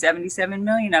majority, 77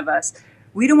 million of us.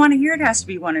 We don't want to hear it has to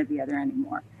be one or the other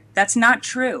anymore. That's not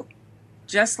true.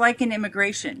 Just like in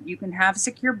immigration, you can have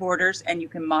secure borders and you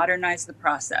can modernize the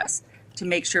process to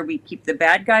make sure we keep the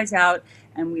bad guys out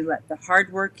and we let the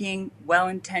hardworking,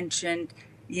 well-intentioned,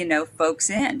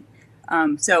 folks in.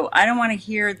 So I don't want to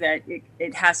hear that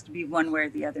it has to be one way or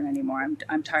the other anymore.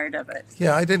 I'm tired of it.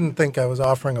 Yeah, I didn't think I was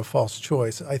offering a false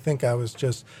choice. I think I was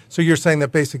just, so you're saying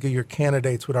that basically your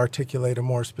candidates would articulate a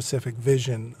more specific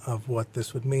vision of what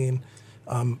this would mean,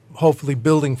 hopefully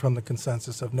building from the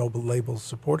consensus of Noble Label's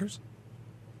supporters?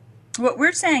 What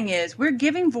we're saying is we're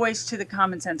giving voice to the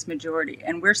common sense majority,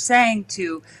 and we're saying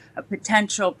to a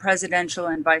potential presidential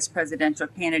and vice presidential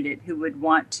candidate who would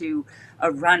want to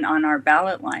run on our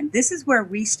ballot line, this is where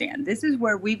we stand. This is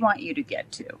where we want you to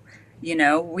get to.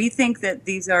 We think that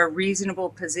these are reasonable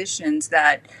positions,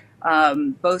 that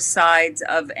both sides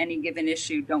of any given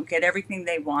issue don't get everything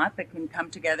they want, but can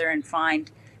come together and find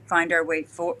our way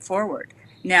forward.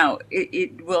 Now,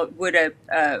 would a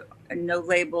no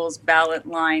labels ballot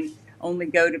line only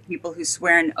go to people who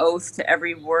swear an oath to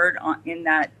every word in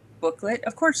that booklet?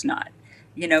 Of course not.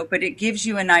 But it gives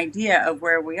you an idea of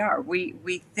where we are.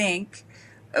 We think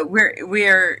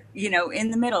we're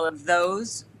in the middle of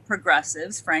those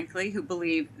progressives, frankly, who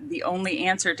believe the only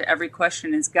answer to every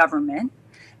question is government,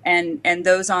 and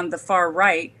those on the far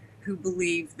right who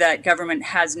believe that government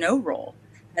has no role,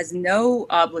 has no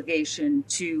obligation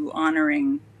to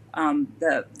honoring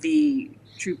the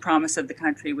true promise of the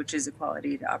country, which is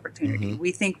equality to opportunity. Mm-hmm.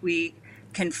 We think we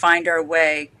can find our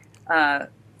way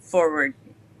forward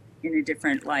in a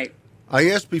different light. I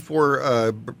asked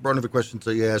before, one of the questions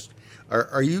I asked,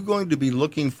 are you going to be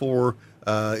looking for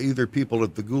either people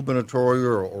at the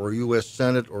gubernatorial or U.S.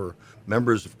 Senate or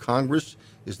members of Congress?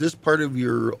 Is this part of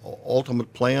your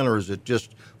ultimate plan, or is it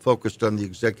just focused on the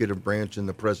executive branch and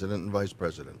the president and vice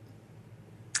president?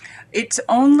 It's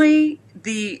only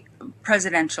the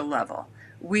presidential level.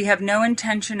 We have no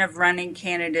intention of running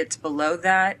candidates below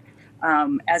that.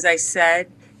 As I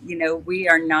said, we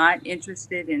are not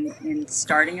interested in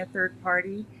starting a third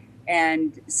party.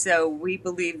 And so we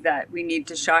believe that we need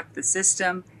to shock the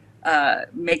system,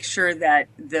 make sure that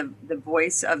the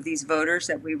voice of these voters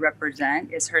that we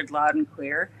represent is heard loud and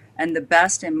clear. And the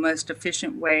best and most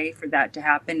efficient way for that to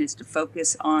happen is to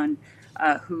focus on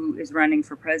who is running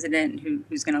for president and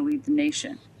who's going to lead the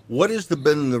nation. What has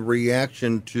been the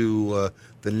reaction to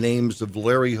the names of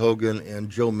Larry Hogan and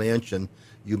Joe Manchin?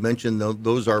 You mentioned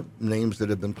those are names that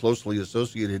have been closely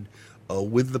associated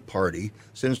with the party.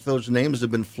 Since those names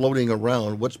have been floating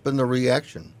around, what's been the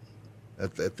reaction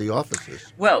at the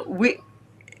offices? Well, we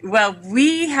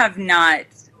have not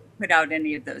put out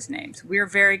any of those names. We're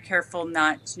very careful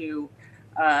not to,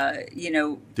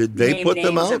 Did they put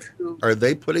them out? Are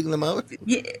they putting them out?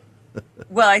 Yeah.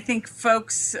 Well, I think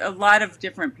a lot of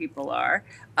different people are.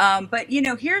 But,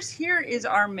 here is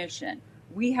our mission.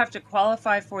 We have to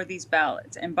qualify for these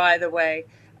ballots. And by the way,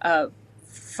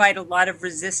 fight a lot of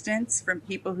resistance from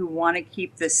people who want to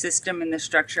keep the system and the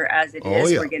structure as it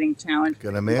is. Yeah. We're getting challenged.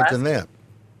 Can imagine that.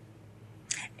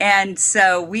 And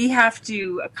so we have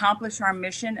to accomplish our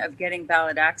mission of getting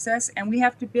ballot access, and we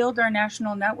have to build our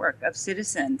national network of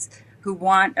citizens who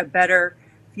want a better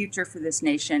future for this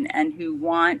nation and who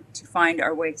want to find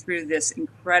our way through this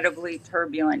incredibly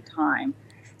turbulent time.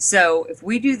 So if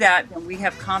we do that, then we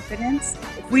have confidence.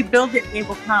 If we build it, they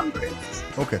will come, Bruce.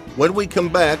 Okay. When we come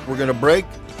back, we're going to break.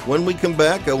 When we come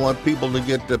back, I want people to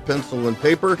get pencil and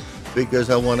paper because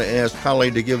I want to ask Holly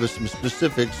to give us some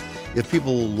specifics. If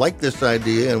people like this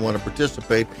idea and want to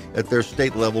participate at their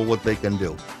state level, what they can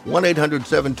do.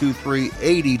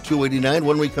 1-800-723-8289.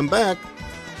 When we come back,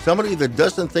 somebody that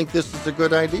doesn't think this is a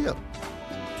good idea.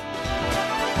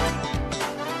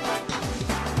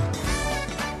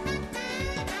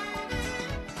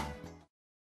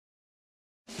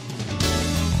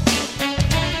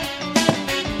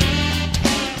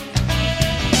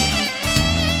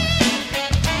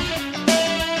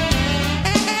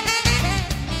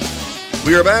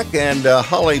 We are back, and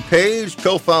Holly Page,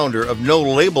 co-founder of No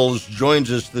Labels,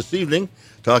 joins us this evening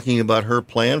talking about her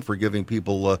plan for giving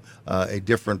people a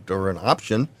different or an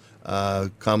option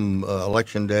come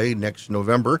Election Day next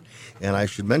November. And I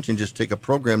should mention, just take a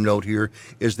program note here,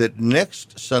 is that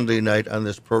next Sunday night on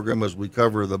this program, as we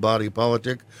cover the body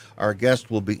politic, our guest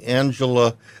will be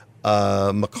Angela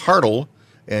McCardle,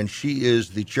 and she is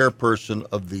the chairperson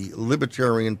of the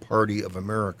Libertarian Party of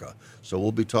America. So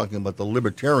we'll be talking about the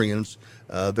Libertarians,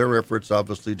 their efforts,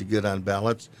 obviously, to get on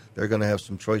ballots. They're going to have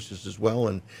some choices as well,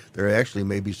 and there actually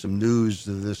may be some news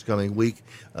this coming week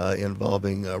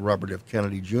involving Robert F.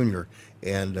 Kennedy Jr.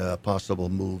 and a possible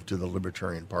move to the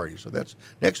Libertarian Party. So that's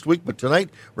next week, but tonight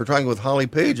we're talking with Holly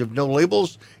Page of No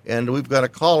Labels, and we've got a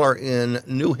caller in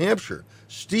New Hampshire.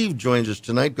 Steve joins us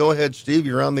tonight. Go ahead, Steve,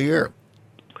 you're on the air.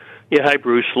 Yeah, hi,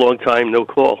 Bruce. Long time, no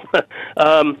call.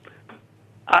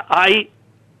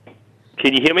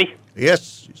 Can you hear me?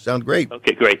 Yes, you sound great.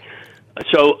 Okay, great.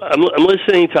 So I'm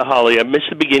listening to Holly. I missed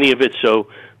the beginning of it, so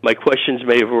my questions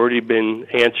may have already been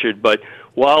answered. But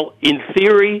while in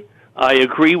theory I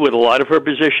agree with a lot of her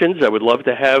positions, I would love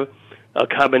to have a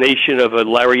combination of a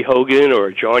Larry Hogan or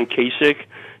a John Kasich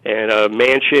and a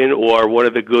Manchin or one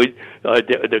of the good,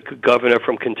 the governor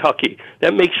from Kentucky.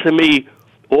 That makes to me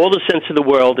all the sense in the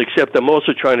world, except I'm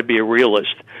also trying to be a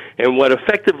realist. And what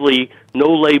effectively No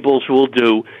Labels will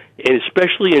do, and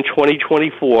especially in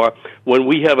 2024, when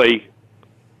we have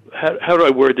how do I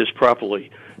word this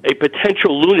properly, a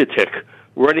potential lunatic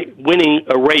winning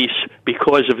a race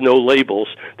because of No Labels,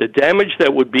 the damage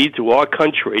that would be to our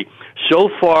country so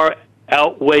far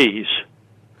outweighs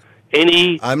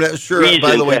any. I'm not sure.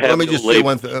 By the way, let me just say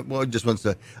one thing. Well, just one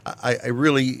thing. I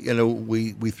really,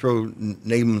 we throw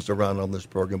names around on this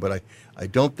program, but I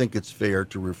don't think it's fair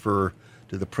to refer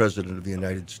to the President of the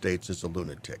United States as a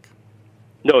lunatic.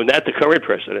 No, not the current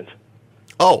president.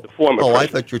 Oh, the former president. I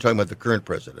thought you were talking about the current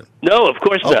president. No, of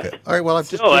course not. Okay. All right, well, I'm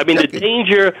just... No, I mean, checking. The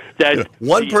danger that...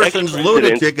 one person's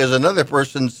lunatic is another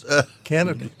person's...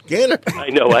 candidate.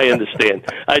 I know, I understand.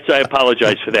 I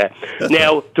apologize for that.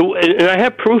 Now, and I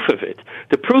have proof of it.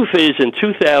 The proof is in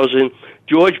 2000,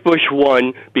 George Bush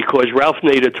won because Ralph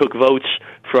Nader took votes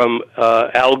from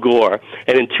Al Gore.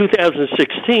 And in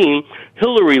 2016,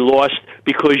 Hillary lost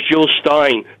because Jill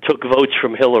Stein took votes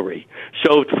from Hillary.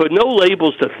 So for No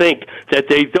Labels to think that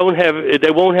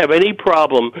they won't have any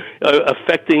problem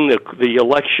affecting the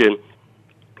election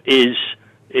is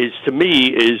to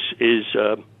me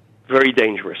very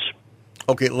dangerous.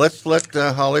 Okay, let's let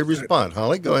Holly respond.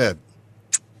 Holly, go ahead.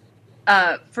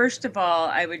 First of all,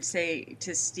 I would say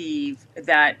to Steve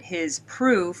that his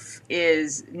proof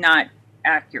is not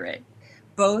accurate.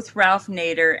 Both Ralph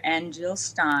Nader and Jill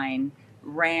Stein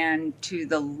ran to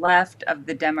the left of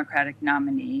the Democratic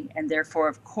nominee, and therefore,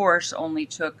 of course, only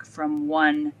took from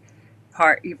one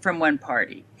party.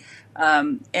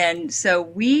 And so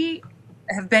we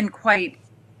have been quite,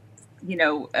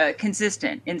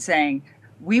 consistent in saying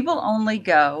we will only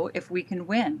go if we can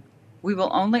win. We will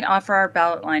only offer our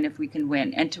ballot line if we can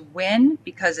win. And to win,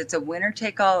 because it's a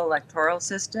winner-take-all electoral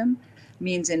system,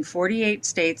 means in 48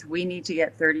 states we need to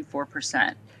get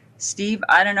 34%. Steve,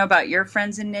 I don't know about your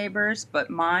friends and neighbors, but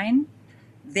mine,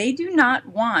 they do not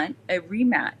want a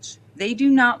rematch. They do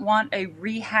not want a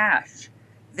rehash.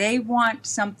 They want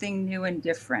something new and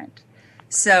different.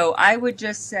 So I would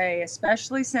just say,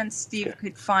 especially since Steve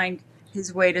could find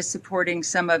his way to supporting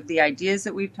some of the ideas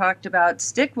that we've talked about,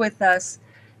 stick with us,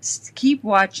 keep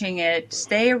watching it,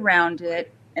 stay around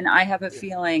it, and I have a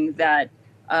feeling that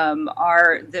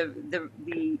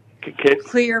the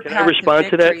clear path to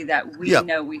victory that we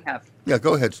know we have. Yeah,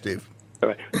 go ahead, Steve. All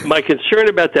right. My concern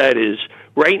about that is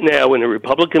right now in the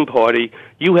Republican Party,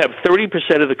 you have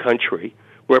 30% of the country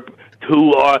who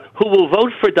will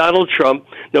vote for Donald Trump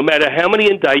no matter how many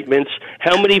indictments,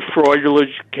 how many fraudulent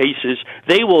cases.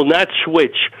 They will not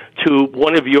switch to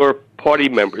one of your party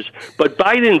members. But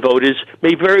Biden voters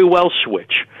may very well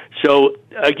switch. So,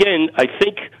 again,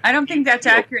 I don't think that's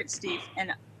accurate, Steve.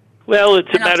 Well,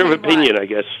 it's a matter of opinion, I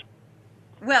guess.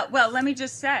 Well, let me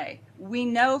just say, we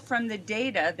know from the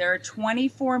data there are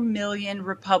 24 million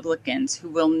Republicans who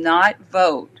will not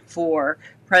vote for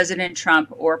President Trump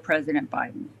or President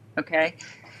Biden, okay?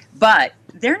 But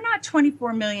there are not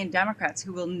 24 million Democrats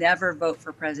who will never vote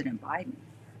for President Biden.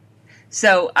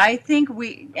 So I think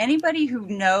anybody who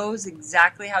knows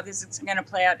exactly how this is going to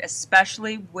play out,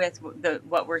 especially with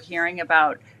what we're hearing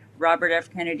about Robert F.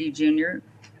 Kennedy Jr.,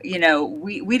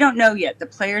 we don't know yet. The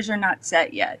players are not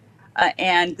set yet.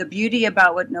 And the beauty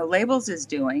about what No Labels is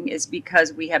doing is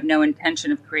because we have no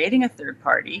intention of creating a third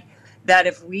party, that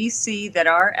if we see that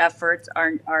our efforts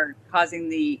are causing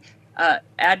the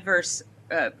adverse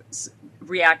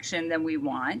reaction than we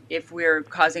want, if we're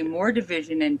causing more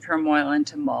division and turmoil and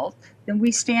tumult, then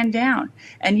we stand down.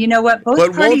 And you know what?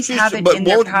 Both parties have it in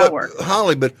their power. But,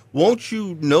 Holly, but won't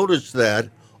you notice that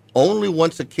only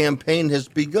once a campaign has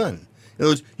begun? In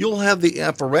other words, you'll have the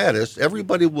apparatus.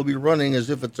 Everybody will be running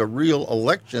as if it's a real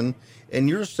election. And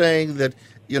you're saying that,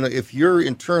 if your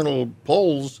internal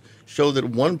polls show that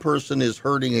one person is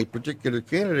hurting a particular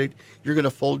candidate, you're going to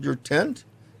fold your tent?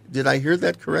 Did I hear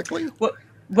that correctly?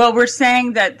 Well, we're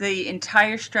saying that the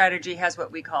entire strategy has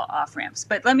what we call off-ramps.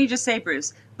 But let me just say,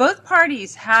 Bruce, both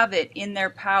parties have it in their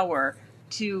power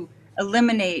to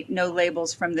eliminate no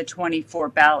labels from the 24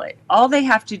 ballot. All they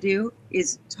have to do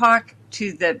is talk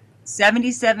to the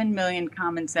 77 million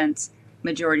common sense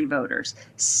majority voters.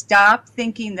 Stop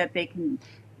thinking that they can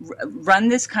run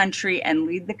this country and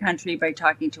lead the country by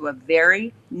talking to a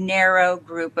very narrow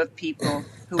group of people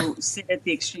who sit at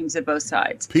the extremes of both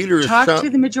sides. Talk to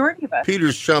the majority of us.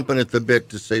 Peter's chomping at the bit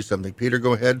to say something. Peter,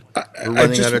 go ahead. We're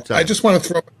running out of time. I just want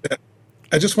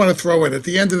to throw in, at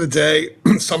the end of the day,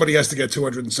 somebody has to get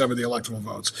 270 electoral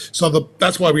votes. So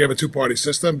that's why we have a two-party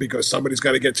system, because somebody's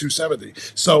got to get 270.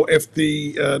 So if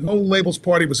the No Labels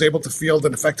Party was able to field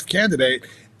an effective candidate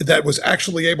that was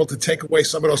actually able to take away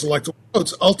some of those electoral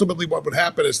votes, ultimately what would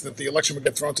happen is that the election would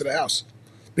get thrown to the House.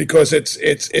 Because it's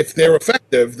if they're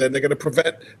effective, then they're going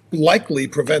to likely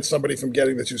prevent somebody from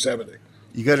getting the 270.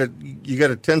 You got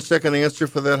a 10-second answer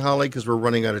for that, Holly, because we're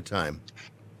running out of time.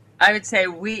 I would say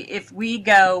if we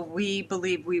go, we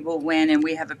believe we will win, and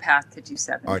we have a path to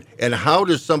 270. All right. And how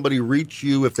does somebody reach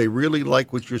you if they really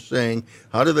like what you're saying?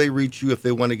 How do they reach you if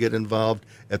they want to get involved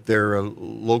at their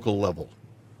local level?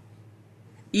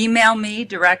 Email me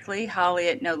directly,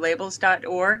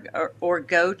 holly@nolabels.org, or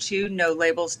go to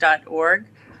nolabels.org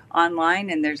online,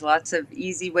 and there's lots of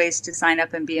easy ways to sign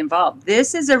up and be involved.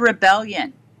 This is a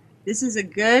rebellion. This is a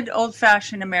good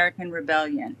old-fashioned American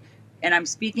rebellion. And I'm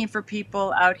speaking for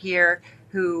people out here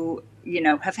who,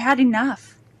 have had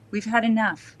enough. We've had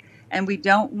enough. And we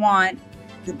don't want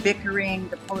the bickering,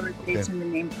 the polarization, the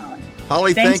name-calling.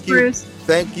 Holly, Thanks, thank you. Bruce.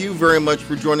 Thank you very much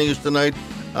for joining us tonight.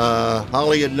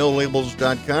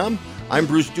 Holly@nolabels.com. I'm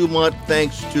Bruce Dumont.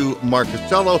 Thanks to Mark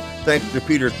Cassello. Thanks to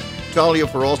Peter Quaglia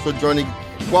for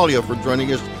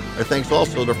joining us. Our thanks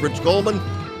also to Fritz Goldman.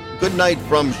 Good night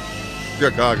from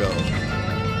Chicago.